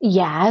counter.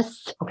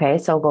 Yes. Okay.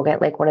 So I'll go get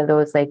like one of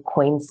those like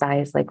coin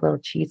size, like little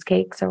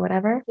cheesecakes or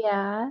whatever.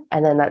 Yeah.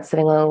 And then that's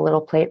sitting on a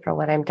little plate for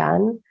when I'm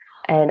done.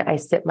 And I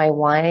sip my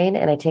wine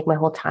and I take my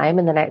whole time.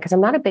 And then because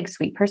I'm not a big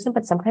sweet person,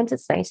 but sometimes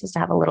it's nice just to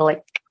have a little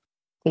like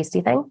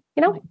tasty thing,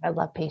 you know? I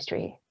love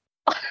pastry.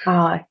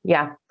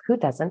 Yeah. Who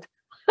doesn't?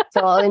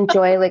 So I'll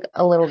enjoy like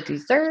a little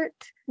dessert.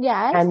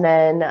 Yes. And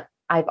then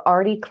I've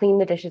already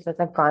cleaned the dishes as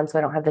I've gone, so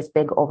I don't have this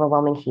big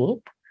overwhelming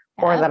heap.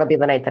 Yeah. Or that'll be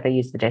the night that I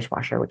use the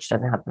dishwasher, which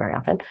doesn't happen very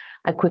often.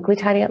 I quickly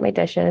tidy up my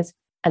dishes,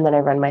 and then I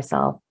run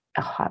myself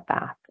a hot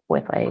bath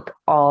with like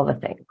all the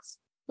things.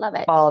 Love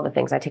it. All the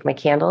things. I take my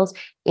candles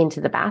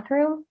into the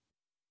bathroom,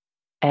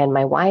 and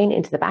my wine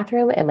into the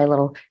bathroom, and my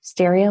little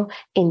stereo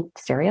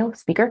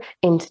speaker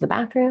into the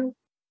bathroom.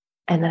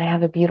 And then I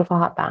have a beautiful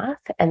hot bath,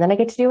 and then I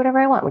get to do whatever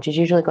I want, which is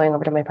usually going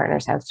over to my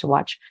partner's house to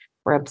watch.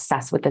 We're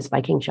obsessed with this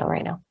Viking show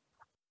right now.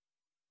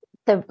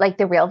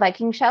 The real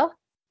Viking show?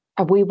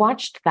 We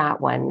watched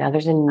that one. Now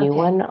there's a new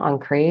one on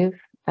Crave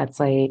that's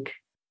like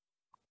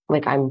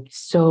I'm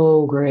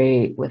so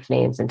great with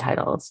names and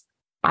titles.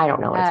 I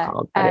don't know what it's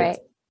called, but it's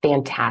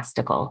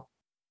fantastical.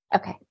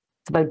 Okay.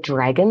 It's about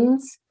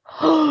dragons.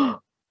 Maybe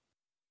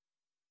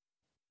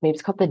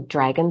it's called the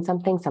Dragon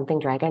something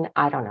dragon.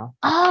 I don't know.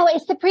 Oh,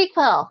 it's the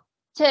prequel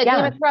to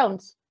Game of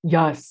Thrones.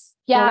 Yes.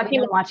 Yeah, I've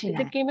been watching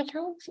that. Is it Game of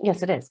Thrones?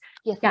 Yes, it is.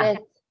 Yes, it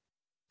is.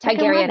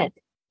 Targaryen.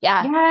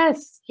 Yeah.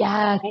 Yes.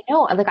 Yes. I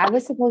know. Like, I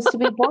was supposed to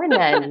be born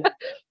then.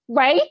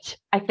 Right?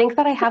 I think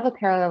that I have a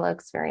parallel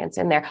experience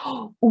in there.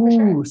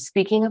 Ooh,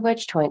 speaking of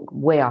which,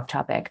 way off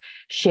topic,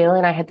 Shayla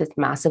and I had this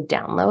massive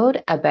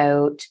download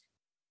about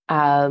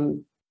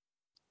Tartarian,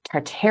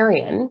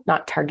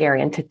 not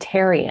Targaryen,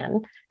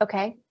 Tartarian.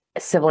 Okay.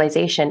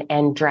 Civilization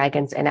and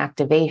dragons and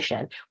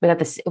activation. We got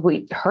this.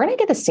 Her and I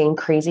get the same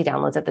crazy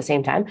downloads at the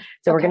same time.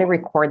 So we're going to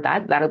record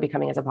that. That'll be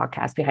coming as a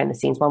podcast behind the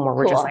scenes one where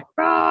we're just like,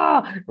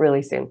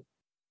 really soon.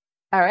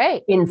 All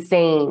right.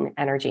 Insane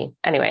energy.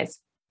 Anyways,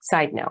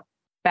 side note,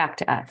 back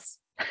to us.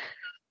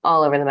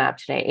 All over the map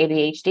today.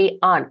 ADHD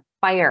on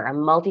fire. I'm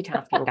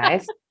multitasking,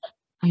 guys.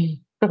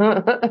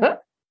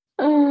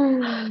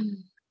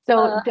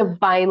 So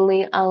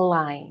divinely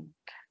aligned.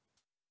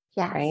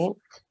 Yes. Right?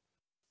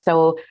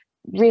 So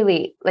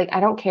really, like, I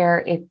don't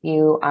care if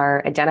you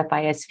are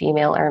identify as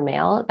female or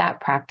male, that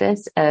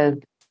practice of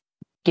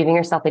giving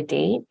yourself a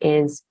date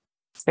is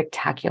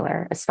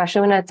spectacular,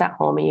 especially when it's at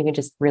home and you can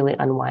just really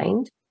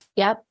unwind.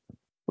 Yep.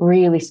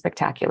 Really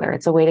spectacular.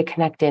 It's a way to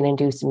connect in and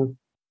do some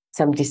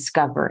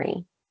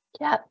discovery.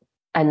 Yep.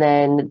 And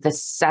then the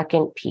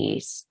second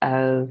piece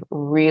of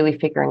really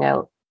figuring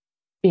out,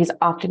 because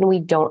often we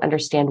don't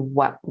understand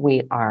what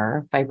we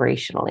are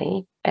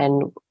vibrationally.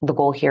 And the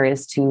goal here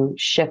is to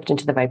shift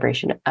into the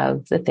vibration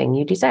of the thing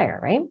you desire,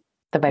 right?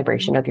 The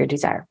vibration of your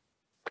desire.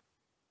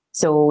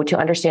 So to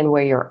understand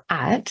where you're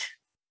at,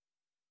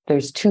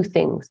 there's two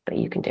things that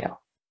you can do.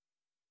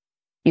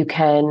 You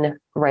can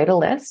write a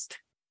list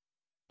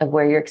of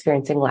where you're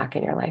experiencing lack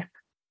in your life.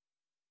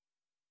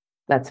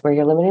 That's where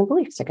your limiting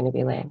beliefs are going to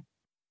be laying.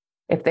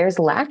 If there's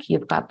lack,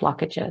 you've got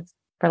blockages,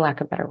 for lack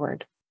of a better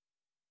word.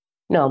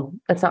 No,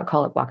 let's not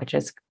call it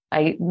blockages.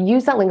 I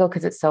use that lingo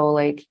because it's so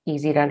like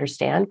easy to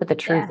understand. But the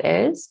truth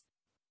is,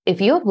 if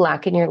you have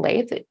lack in your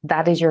life,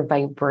 that is your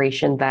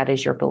vibration, that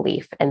is your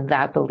belief, and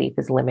that belief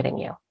is limiting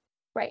you.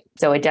 Right.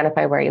 So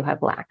identify where you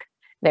have lack.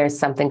 There's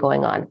something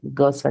going on.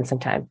 Go spend some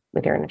time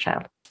with your inner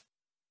child.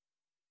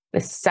 The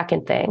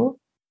second thing,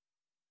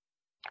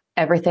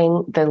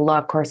 everything, the law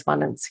of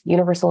correspondence,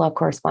 universal law of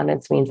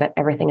correspondence means that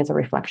everything is a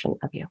reflection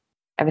of you.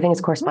 Everything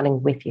is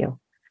corresponding with you.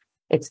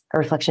 It's a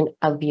reflection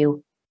of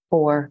you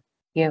for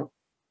you.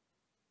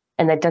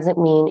 And that doesn't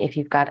mean if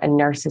you've got a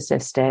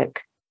narcissistic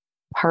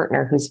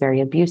partner who's very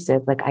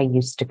abusive, like I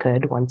used to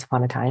could once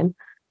upon a time,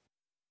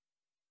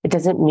 it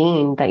doesn't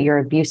mean that you're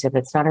abusive.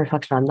 It's not a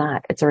reflection on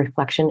that. It's a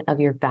reflection of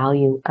your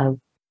value of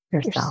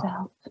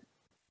yourself.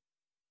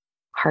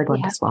 Hard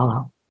one to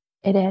swallow.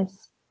 It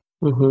is.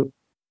 Mm-hmm.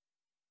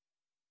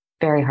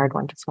 Very hard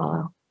one to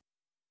swallow.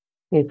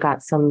 You've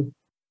got some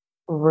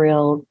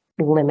real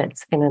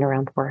limits in and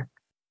around work,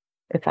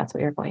 if that's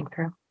what you're going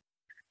through.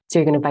 So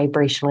you're going to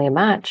vibrationally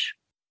match,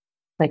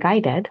 like I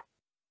did,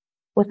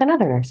 with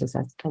another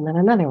narcissist, and then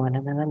another one,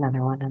 and then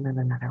another one, and then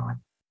another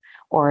one.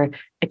 Or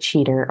a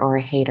cheater, or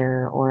a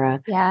hater, or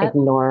a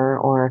ignorer,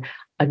 or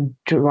a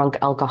drunk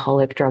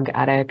alcoholic drug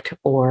addict,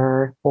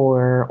 or.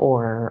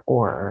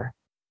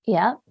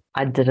 Yeah.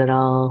 I did it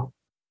all.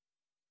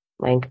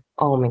 Like,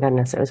 oh my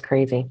goodness, it was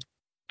crazy.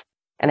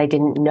 And I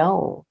didn't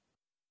know.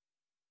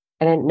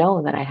 I didn't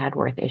know that I had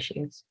worth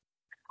issues.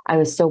 I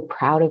was so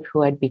proud of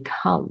who I'd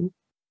become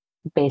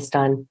based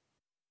on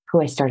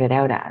who I started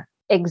out as.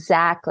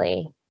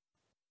 Exactly.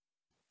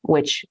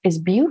 Which is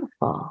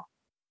beautiful.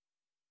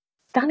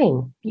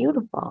 Stunning,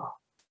 beautiful.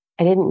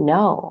 I didn't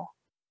know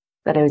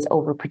that I was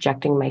over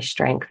projecting my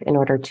strength in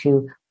order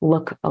to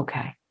look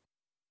okay,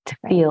 to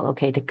feel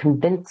okay, to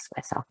convince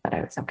myself that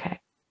I was okay.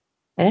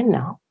 I didn't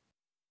know.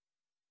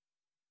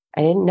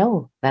 I didn't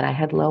know that I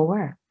had low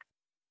worth.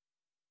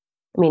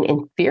 I mean,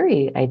 in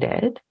theory, I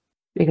did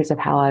because of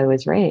how I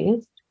was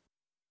raised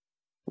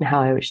and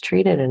how I was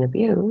treated and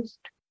abused.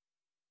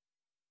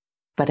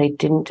 But I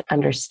didn't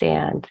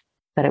understand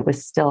that it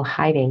was still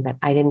hiding, that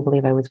I didn't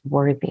believe I was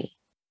worthy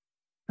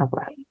of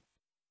love.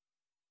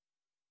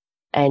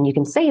 And you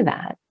can say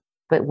that,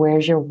 but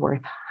where's your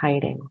worth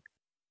hiding?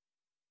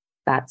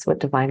 That's what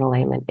divine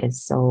alignment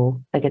is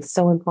so, like, it's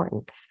so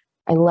important.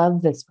 I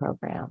love this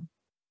program.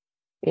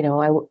 You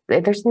know,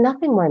 there's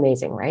nothing more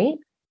amazing, right?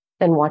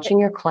 Than watching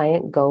your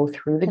client go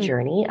through the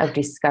journey of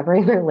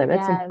discovering their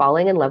limits and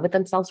falling in love with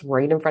themselves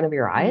right in front of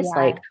your eyes.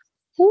 Like,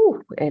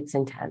 whew, it's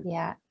intense.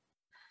 Yeah.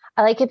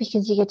 I like it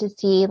because you get to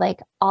see like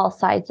all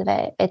sides of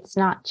it. It's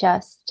not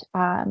just,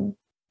 and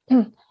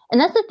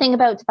that's the thing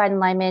about divine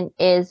alignment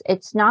is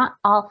it's not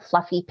all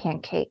fluffy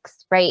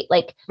pancakes, right?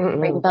 Like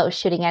rainbow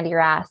shooting out of your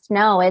ass.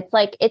 No, it's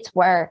like, it's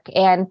work.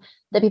 And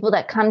the people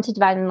that come to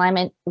divine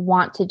alignment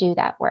want to do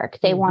that work.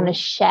 They want to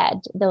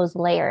shed those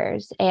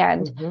layers,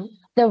 and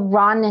the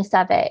rawness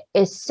of it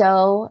is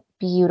so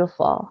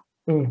beautiful.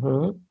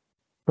 It's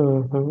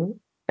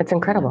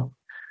incredible.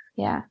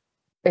 Yeah.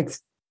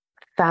 It's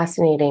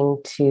fascinating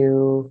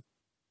to,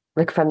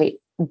 like, from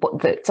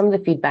some of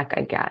the feedback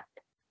I get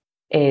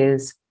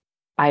is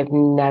I've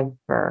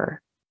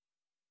never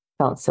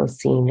felt so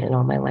seen in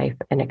all my life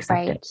and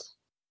accepted.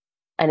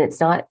 And it's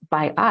not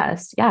by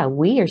us. Yeah,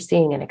 we are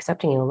seeing and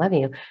accepting you and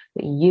loving you,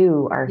 but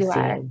you are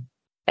seeing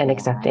and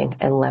accepting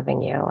and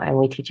loving you. And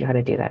we teach you how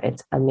to do that.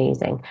 It's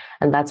amazing.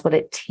 And that's what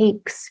it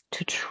takes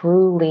to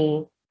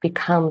truly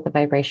become the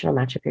vibrational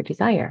match of your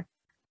desire.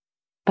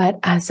 But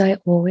as I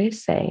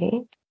always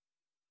say,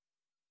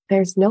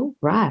 there's no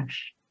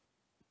rush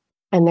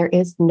and there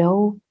is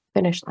no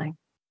finish line.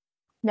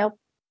 Nope.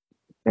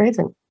 There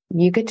isn't.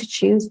 You get to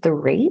choose the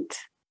rate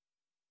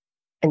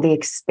and the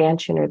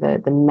expansion or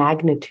the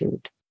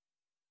magnitude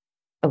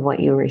of what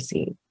you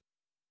receive.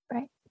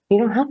 Right. You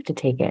don't have to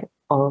take it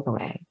all the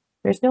way.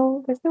 There's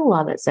no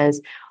law that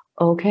says,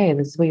 okay,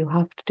 this is what you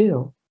have to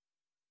do.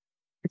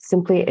 It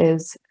simply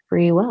is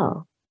free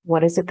will.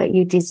 What is it that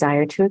you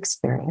desire to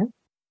experience?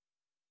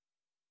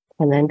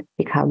 And then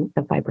become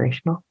the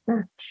vibrational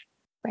match.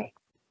 Right.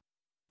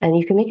 And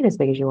you can make it as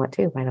big as you want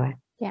to, by the way.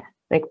 Yeah.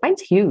 Like,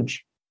 mine's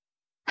huge.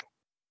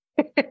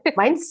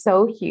 Mine's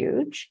so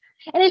huge.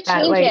 And it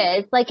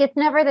changes. Like it's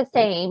never the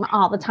same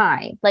all the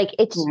time. Like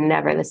it's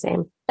never the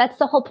same. That's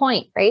the whole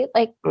point, right?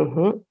 Like,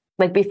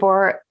 like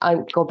before I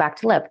go back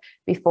to Lip,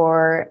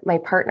 before my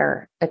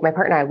partner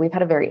and I, we've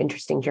had a very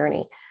interesting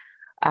journey.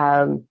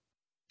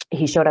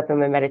 He showed up in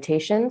my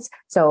meditations.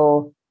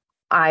 So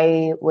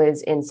I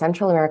was in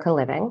Central America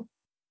living.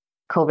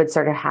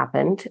 COVID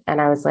happened.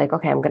 And I was like,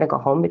 okay, I'm going to go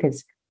home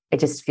because I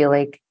just feel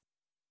like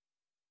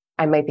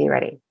I might be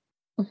ready.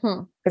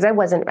 Because I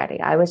wasn't ready.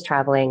 I was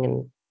traveling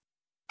and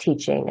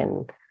teaching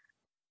and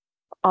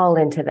all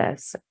into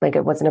this. Like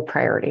it wasn't a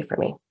priority for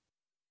me.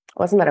 It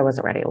wasn't that I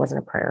wasn't ready. It wasn't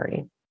a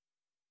priority.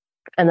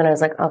 And then I was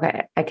like,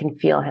 okay, I can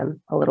feel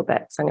him a little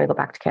bit. So I'm going to go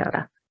back to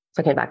Canada.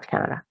 So I came back to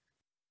Canada.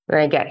 Then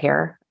I get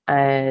here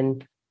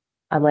and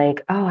I'm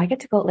like, oh, I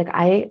get to go. Like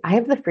I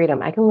have the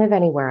freedom. I can live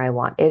anywhere I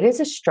want. It is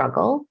a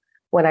struggle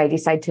when I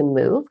decide to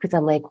move because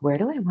I'm like, where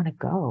do I want to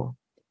go?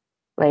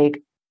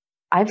 Like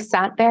I've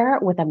sat there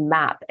with a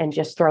map and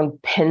just thrown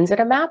pins at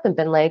a map and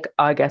been like,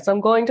 I guess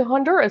I'm going to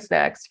Honduras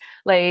next.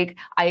 Like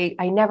I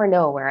never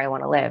know where I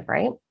want to live,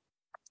 right?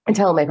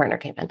 Until my partner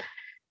came in.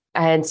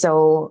 And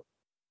so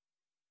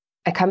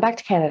I come back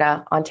to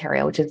Canada,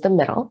 Ontario, which is the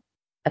middle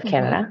of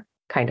Canada,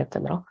 kind of the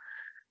middle.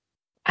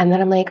 And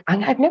then I'm like,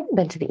 I've never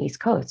been to the East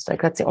Coast.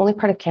 Like that's the only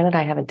part of Canada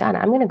I haven't done.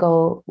 I'm going to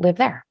go live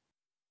there.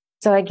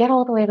 So I get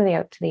all the way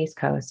out to the East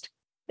Coast.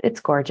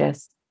 It's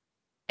gorgeous.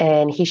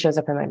 And he shows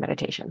up in my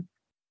meditation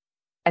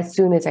as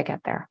soon as I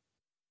get there.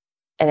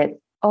 And it's,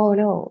 oh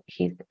no,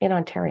 he's in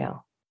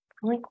Ontario.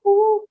 I'm like,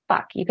 oh,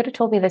 fuck. You could have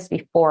told me this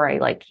before I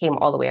like came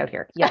all the way out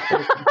here. Yes, it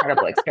was an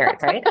incredible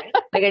experience, right?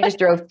 Like I just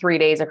drove 3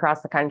 days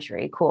across the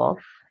country. Cool.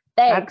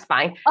 Thanks. That's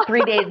fine.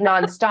 3 days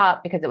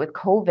nonstop because it was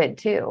COVID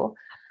too.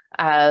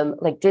 That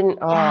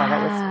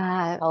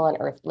was all on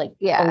earth, like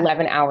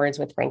 11 hours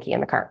with Frankie in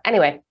the car.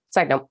 Anyway,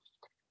 side note.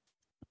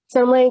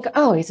 So I'm like,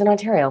 oh, he's in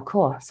Ontario.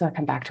 Cool. So I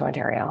come back to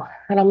Ontario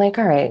and I'm like,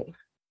 all right,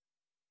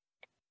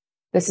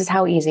 this is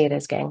how easy it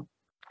is, gang.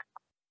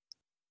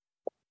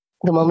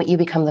 The moment you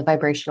become the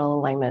vibrational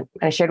alignment.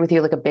 And I shared with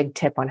you like a big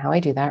tip on how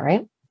I do that,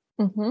 right?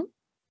 Mm-hmm.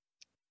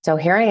 So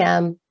here I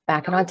am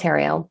back in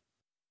Ontario.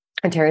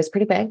 Ontario is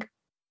pretty big.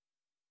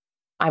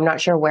 I'm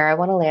not sure where I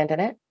want to land in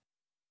it.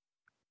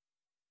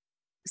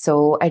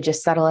 So I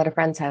just settle at a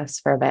friend's house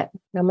for a bit.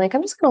 And I'm like,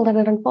 I'm just going to let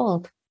it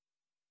unfold.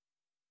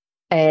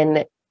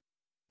 And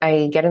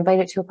I get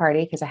invited to a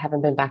party because I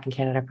haven't been back in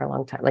Canada for a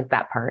long time, like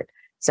that part.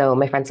 So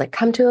my friend's like,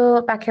 come to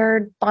a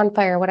backyard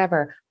bonfire,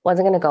 whatever.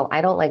 Wasn't going to go.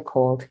 I don't like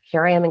cold.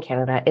 Here I am in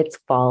Canada. It's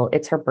fall.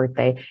 It's her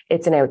birthday.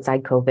 It's an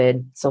outside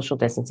COVID social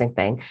distancing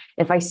thing.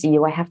 If I see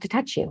you, I have to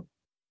touch you.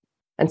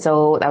 And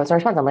so that was my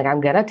response. I'm like,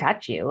 I'm going to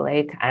touch you.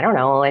 Like, I don't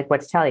know, like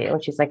what to tell you.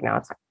 And she's like, no,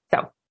 it's fine.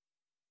 So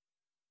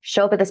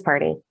show up at this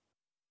party.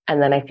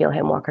 And then I feel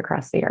him walk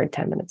across the yard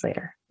 10 minutes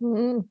later.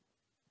 Mm-hmm.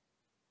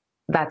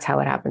 That's how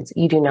it happens.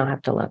 You do not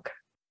have to look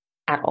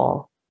at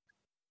all.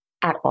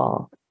 At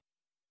all.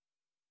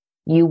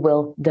 You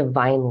will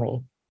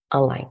divinely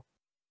align.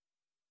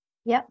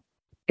 Yep.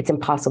 It's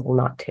impossible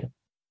not to.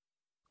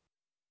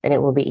 And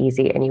it will be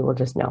easy and you will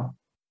just know.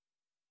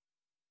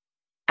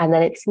 And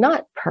then it's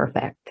not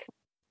perfect.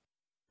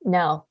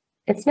 No.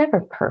 It's never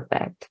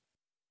perfect.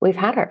 We've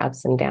had our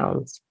ups and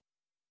downs.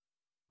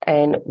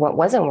 And what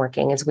wasn't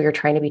working is we were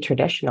trying to be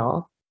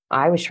traditional.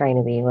 I was trying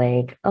to be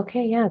like,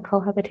 okay, yeah,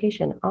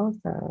 cohabitation,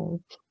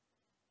 awesome.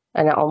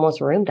 And it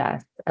almost ruined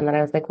us. And then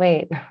I was like,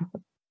 wait,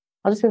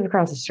 I'll just move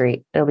across the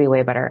street. It'll be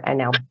way better. And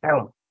now,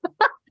 boom.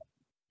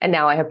 And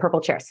now I have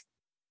purple chairs.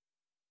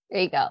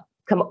 There you go.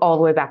 Come all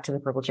the way back to the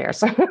purple chairs.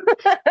 So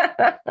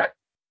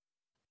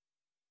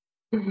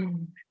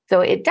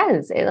it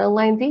does. It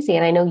aligns easy.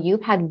 And I know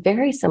you've had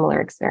very similar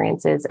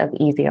experiences of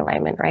easy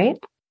alignment, right?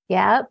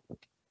 Yep.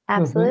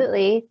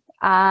 Absolutely.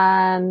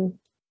 Mm-hmm.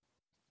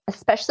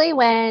 Especially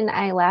when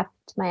I left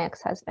my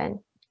ex-husband.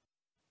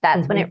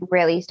 That's when it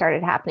really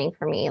started happening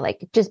for me.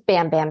 Like just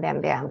bam, bam,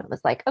 bam, bam. It was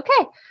like,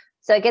 okay,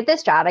 so I get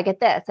this job, I get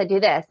this, I do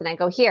this, and I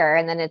go here.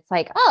 And then it's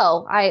like,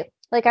 oh,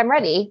 I'm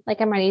ready. Like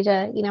I'm ready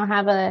to,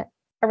 have a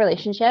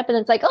relationship. And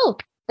it's like, oh,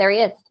 there he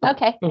is.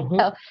 Okay. Mm-hmm.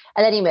 So,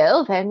 and then you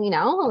move and,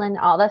 and then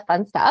all the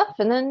fun stuff.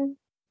 And then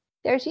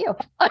there's you.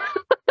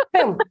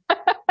 Boom.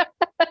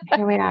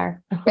 Here we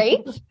are.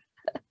 Right?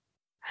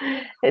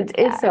 It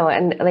is so.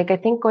 And like, I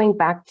think going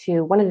back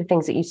to one of the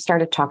things that you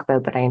started to talk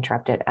about, but I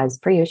interrupted as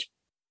per usual.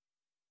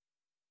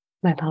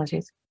 My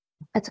apologies.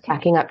 That's okay.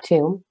 Backing up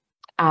too.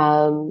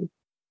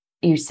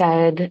 You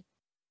said,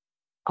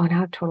 oh,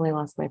 now I've totally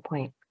lost my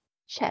point.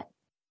 Shit.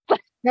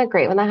 Isn't that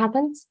great when that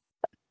happens?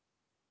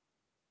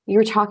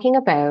 You're talking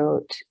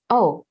about,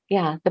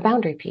 the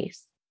boundary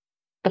piece.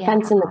 The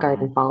fence in the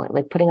garden falling,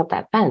 like putting up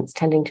that fence,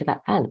 tending to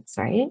that fence,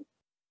 right?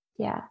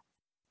 Yeah.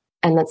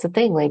 And that's the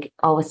thing, like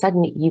all of a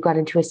sudden you got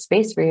into a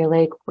space where you're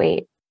like,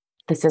 wait,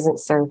 this isn't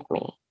served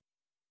me.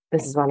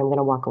 This is what I'm going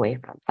to walk away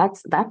from.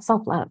 That's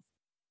self-love.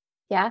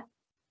 Yeah.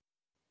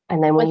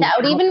 And then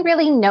without even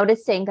really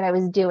noticing that I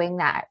was doing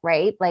that,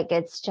 right? Like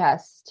it's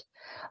just,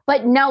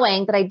 but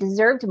knowing that I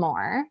deserved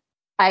more,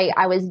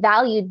 I was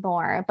valued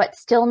more, but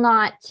still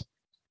not,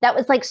 that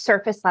was like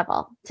surface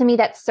level. To me,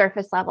 that's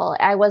surface level.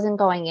 I wasn't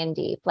going in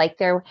deep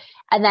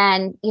and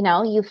then,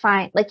 you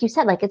find, like you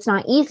said, like, it's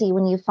not easy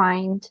when you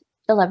find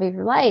the love of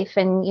your life.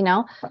 And,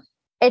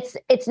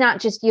 it's not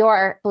just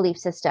your belief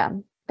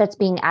system that's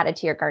being added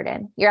to your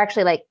garden. You're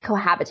actually like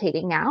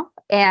cohabitating now.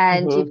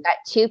 And you've got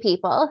two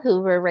people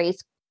who were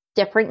raised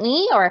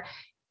differently, or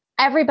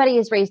everybody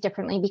is raised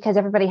differently because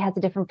everybody has a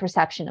different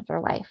perception of their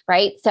life,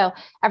 right? So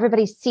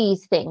everybody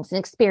sees things and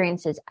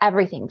experiences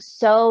everything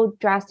so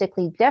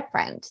drastically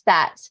different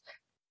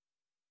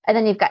and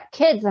then you've got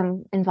kids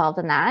involved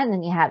in that, and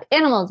then you have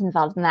animals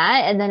involved in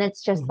that. And then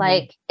it's just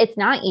like, it's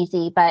not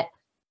easy, but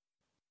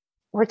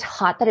we're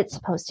taught that it's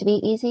supposed to be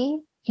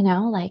easy,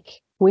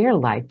 like We are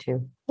lied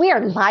to. We are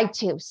lied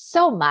to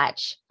so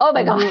much. Oh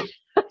my God.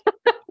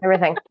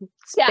 Everything.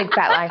 Yeah. Big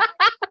fat lie.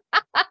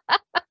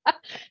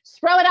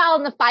 Throw it all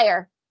in the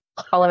fire.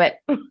 All of it.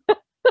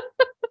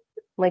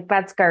 Like,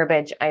 that's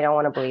garbage. I don't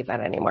want to believe that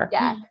anymore.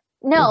 Yeah.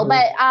 No,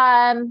 but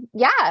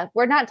yeah,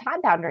 we're not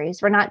taught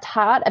boundaries. We're not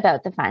taught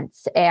about the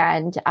fence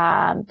and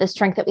the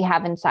strength that we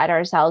have inside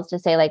ourselves to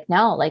say, like,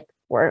 no, like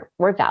we're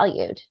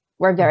valued.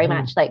 We're very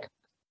much like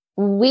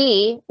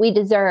we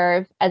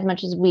deserve as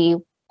much as we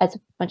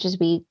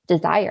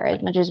desire,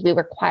 as much as we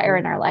require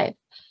in our life.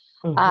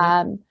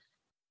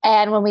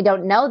 And when we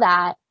don't know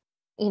that,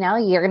 you know,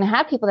 you're going to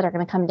have people that are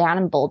going to come down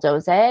and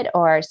bulldoze it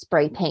or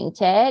spray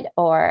paint it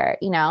or,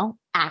 you know,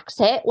 axe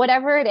it,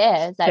 whatever it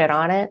is. Get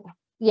on it.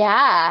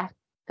 Yeah.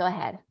 Go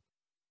ahead.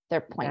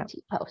 They're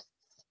pointy posts.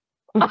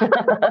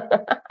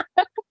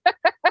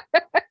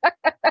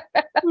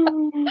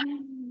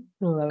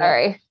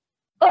 Sorry.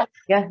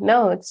 Yeah,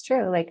 no, it's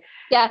true. Like,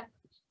 yeah,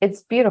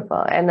 it's beautiful.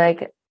 And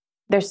like,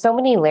 there's so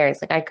many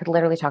layers. Like, I could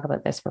literally talk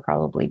about this for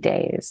probably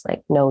days,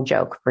 like, no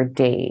joke, for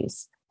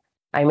days.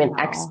 I'm an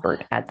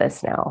expert at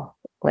this now,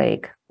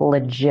 like,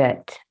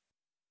 legit.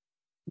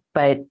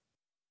 But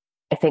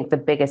I think the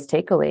biggest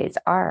takeaways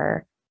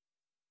are,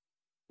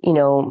 you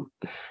know,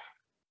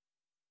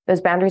 those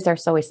boundaries are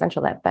so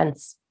essential. That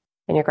fence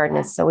in your garden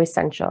is so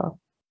essential.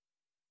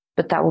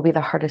 But that will be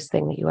the hardest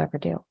thing that you ever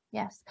do.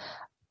 Yes.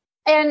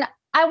 And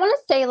I want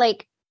to say,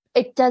 like,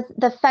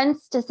 the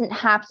fence doesn't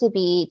have to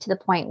be to the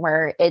point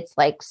where it's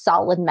like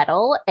solid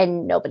metal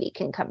and nobody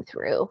can come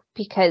through,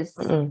 because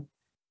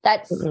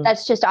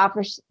that's just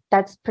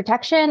that's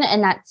protection,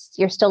 and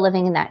you're still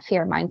living in that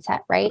fear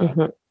mindset, right?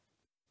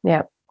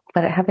 Yeah.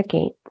 Let it have a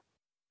gate.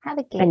 Have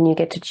a gate. And you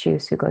get to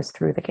choose who goes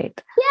through the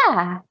gate.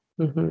 Yeah.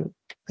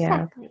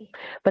 Yeah. Exactly.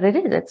 But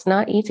it's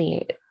not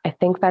easy. I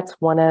think that's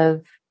one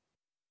of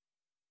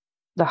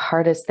the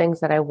hardest things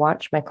that I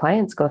watch my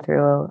clients go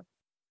through.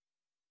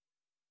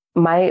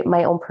 My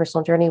own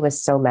personal journey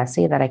was so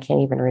messy that I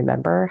can't even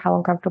remember how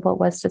uncomfortable it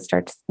was to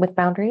start with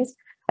boundaries.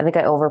 I think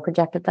I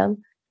overprojected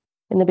them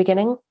in the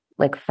beginning,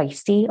 like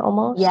feisty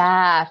almost.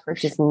 Yeah, for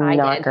sure. Which is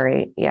not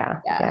great. Yeah.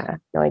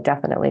 No, I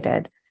definitely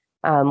did.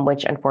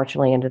 Which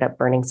unfortunately ended up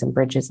burning some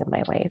bridges in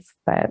my life,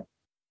 but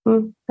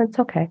that's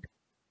okay.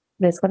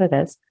 It is what it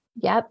is.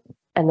 Yep.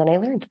 And then I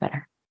learned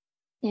better.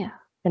 Yeah.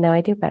 And now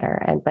I do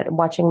better. But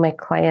watching my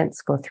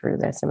clients go through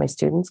this and my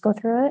students go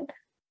through it,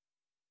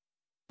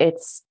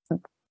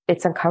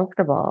 it's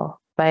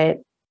uncomfortable, but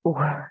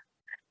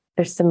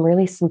there's some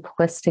really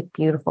simplistic,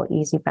 beautiful,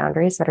 easy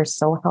boundaries that are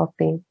so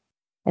healthy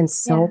and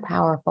so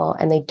powerful,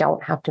 and they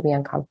don't have to be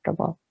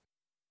uncomfortable.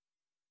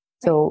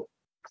 So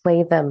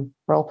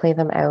role play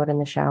them out in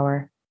the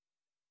shower,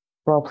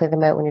 role play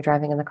them out when you're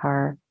driving in the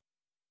car.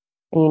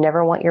 And you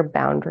never want your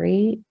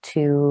boundary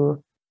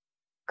to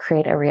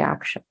create a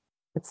reaction.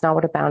 It's not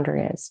what a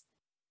boundary is.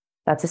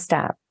 That's a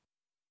step.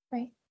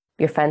 Right.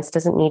 Your fence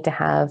doesn't need to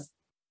have,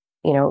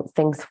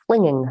 things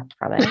flinging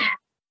from it.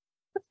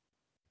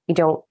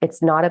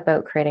 It's not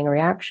about creating a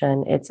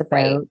reaction. It's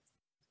about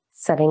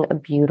setting a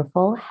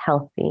beautiful,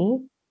 healthy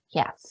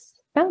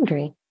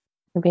boundary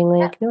and being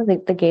like,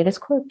 the gate is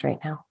closed right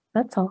now.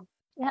 That's all.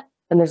 Yeah.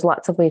 And there's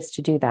lots of ways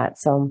to do that.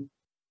 So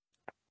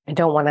I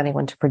don't want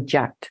anyone to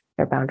project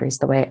their boundaries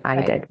the way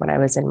I did when I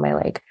was in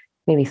my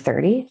maybe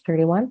 30,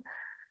 31,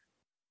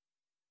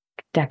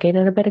 decade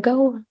and a bit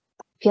ago. I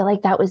feel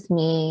like that was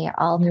me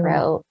all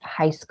throughout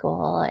high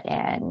school.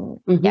 And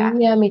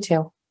yeah, me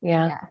too.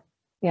 Yeah.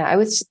 I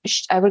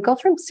would go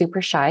from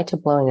super shy to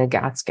blowing a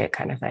gasket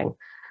kind of thing.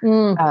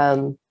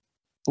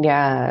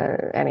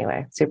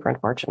 Anyway, super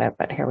unfortunate,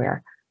 but here we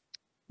are.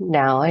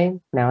 Now I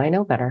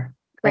know better.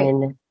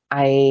 And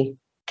I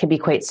can be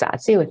quite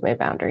sassy with my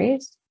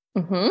boundaries.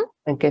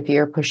 Like, if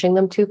you're pushing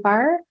them too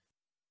far,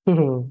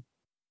 there's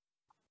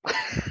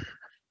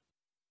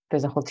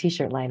a whole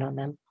t-shirt line on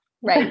them.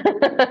 Right.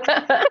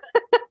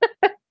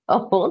 A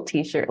whole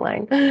t-shirt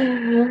line.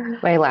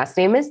 My last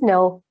name is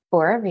No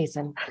for a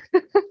reason.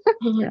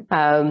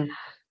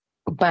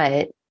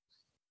 But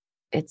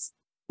it's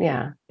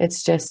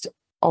just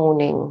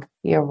owning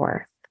your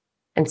worth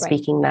and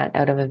speaking that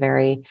out of a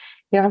very, you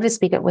don't have to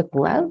speak it with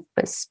love,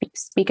 but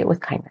speak it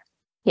with kindness.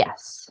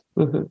 Yes.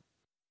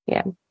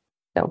 Yeah.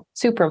 So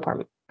super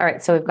important. All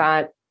right. So we've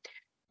got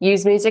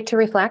use music to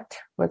reflect.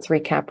 Let's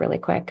recap really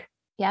quick.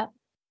 Yep.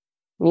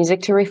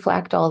 Music to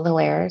reflect all the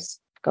layers.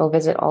 Go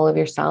visit all of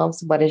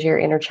yourselves. What is your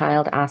inner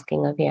child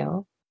asking of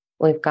you?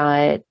 We've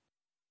got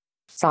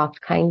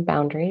soft, kind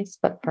boundaries,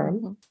 but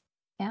firm.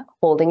 Yeah.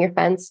 Holding your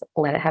fence.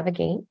 Let it have a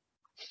gate.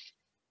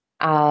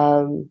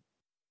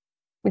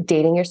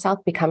 Dating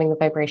yourself, becoming the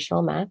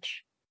vibrational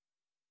match.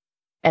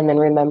 And then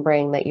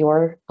remembering that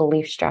your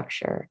belief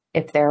structure,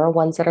 if there are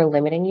ones that are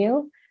limiting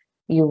you,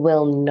 you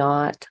will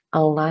not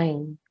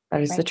align.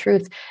 That is the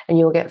truth. And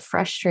you will get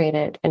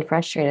frustrated.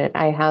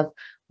 I have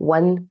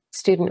one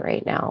student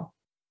right now.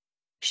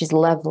 She's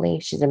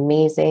lovely. She's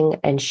amazing.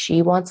 And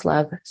she wants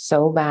love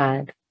so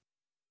bad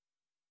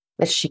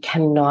that she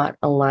cannot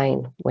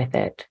align with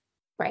it.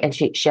 Right. And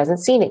she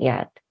hasn't seen it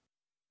yet,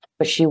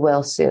 but she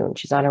will soon.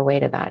 She's on her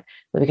way to that.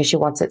 But because she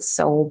wants it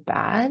so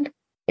bad,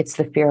 it's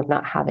the fear of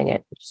not having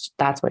it.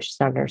 That's what she's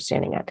not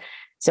understanding it.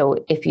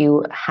 So if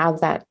you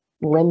have that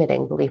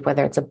limiting belief,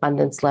 whether it's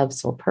abundance, love,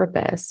 soul,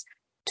 purpose,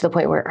 to the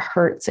point where it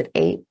hurts, it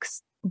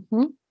aches,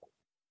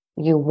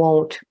 you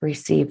won't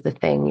receive the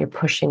thing. You're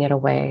pushing it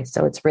away.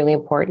 So it's really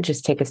important.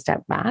 Just take a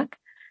step back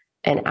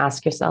and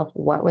ask yourself,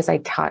 what was I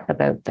taught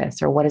about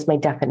this? Or what is my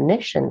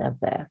definition of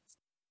this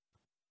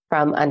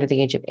from under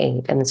the age of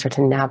 8? And then start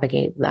to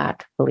navigate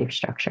that belief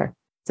structure.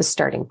 It's a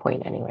starting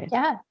point anyways.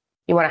 Yeah.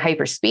 You want to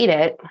hyper speed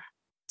it.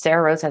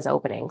 Sarah Rose has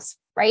openings.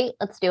 Right?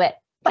 Let's do it.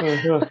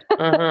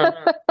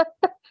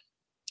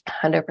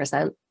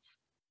 100%.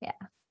 Yeah.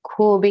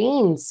 Cool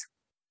beans.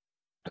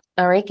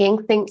 All right,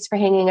 gang. Thanks for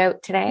hanging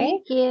out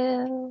today. Thank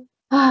you.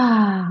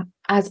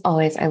 As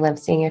always, I love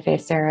seeing your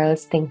face, Sarah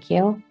Rose. Thank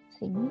you.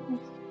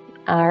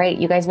 All right.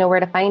 You guys know where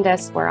to find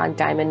us. We're on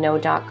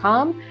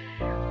diamondno.com.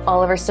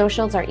 All of our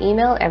socials, our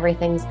email,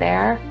 everything's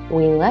there.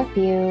 We love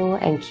you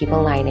and keep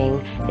aligning.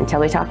 Until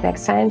we talk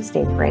next time,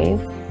 stay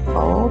brave,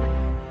 bold,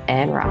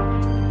 and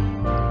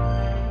raw.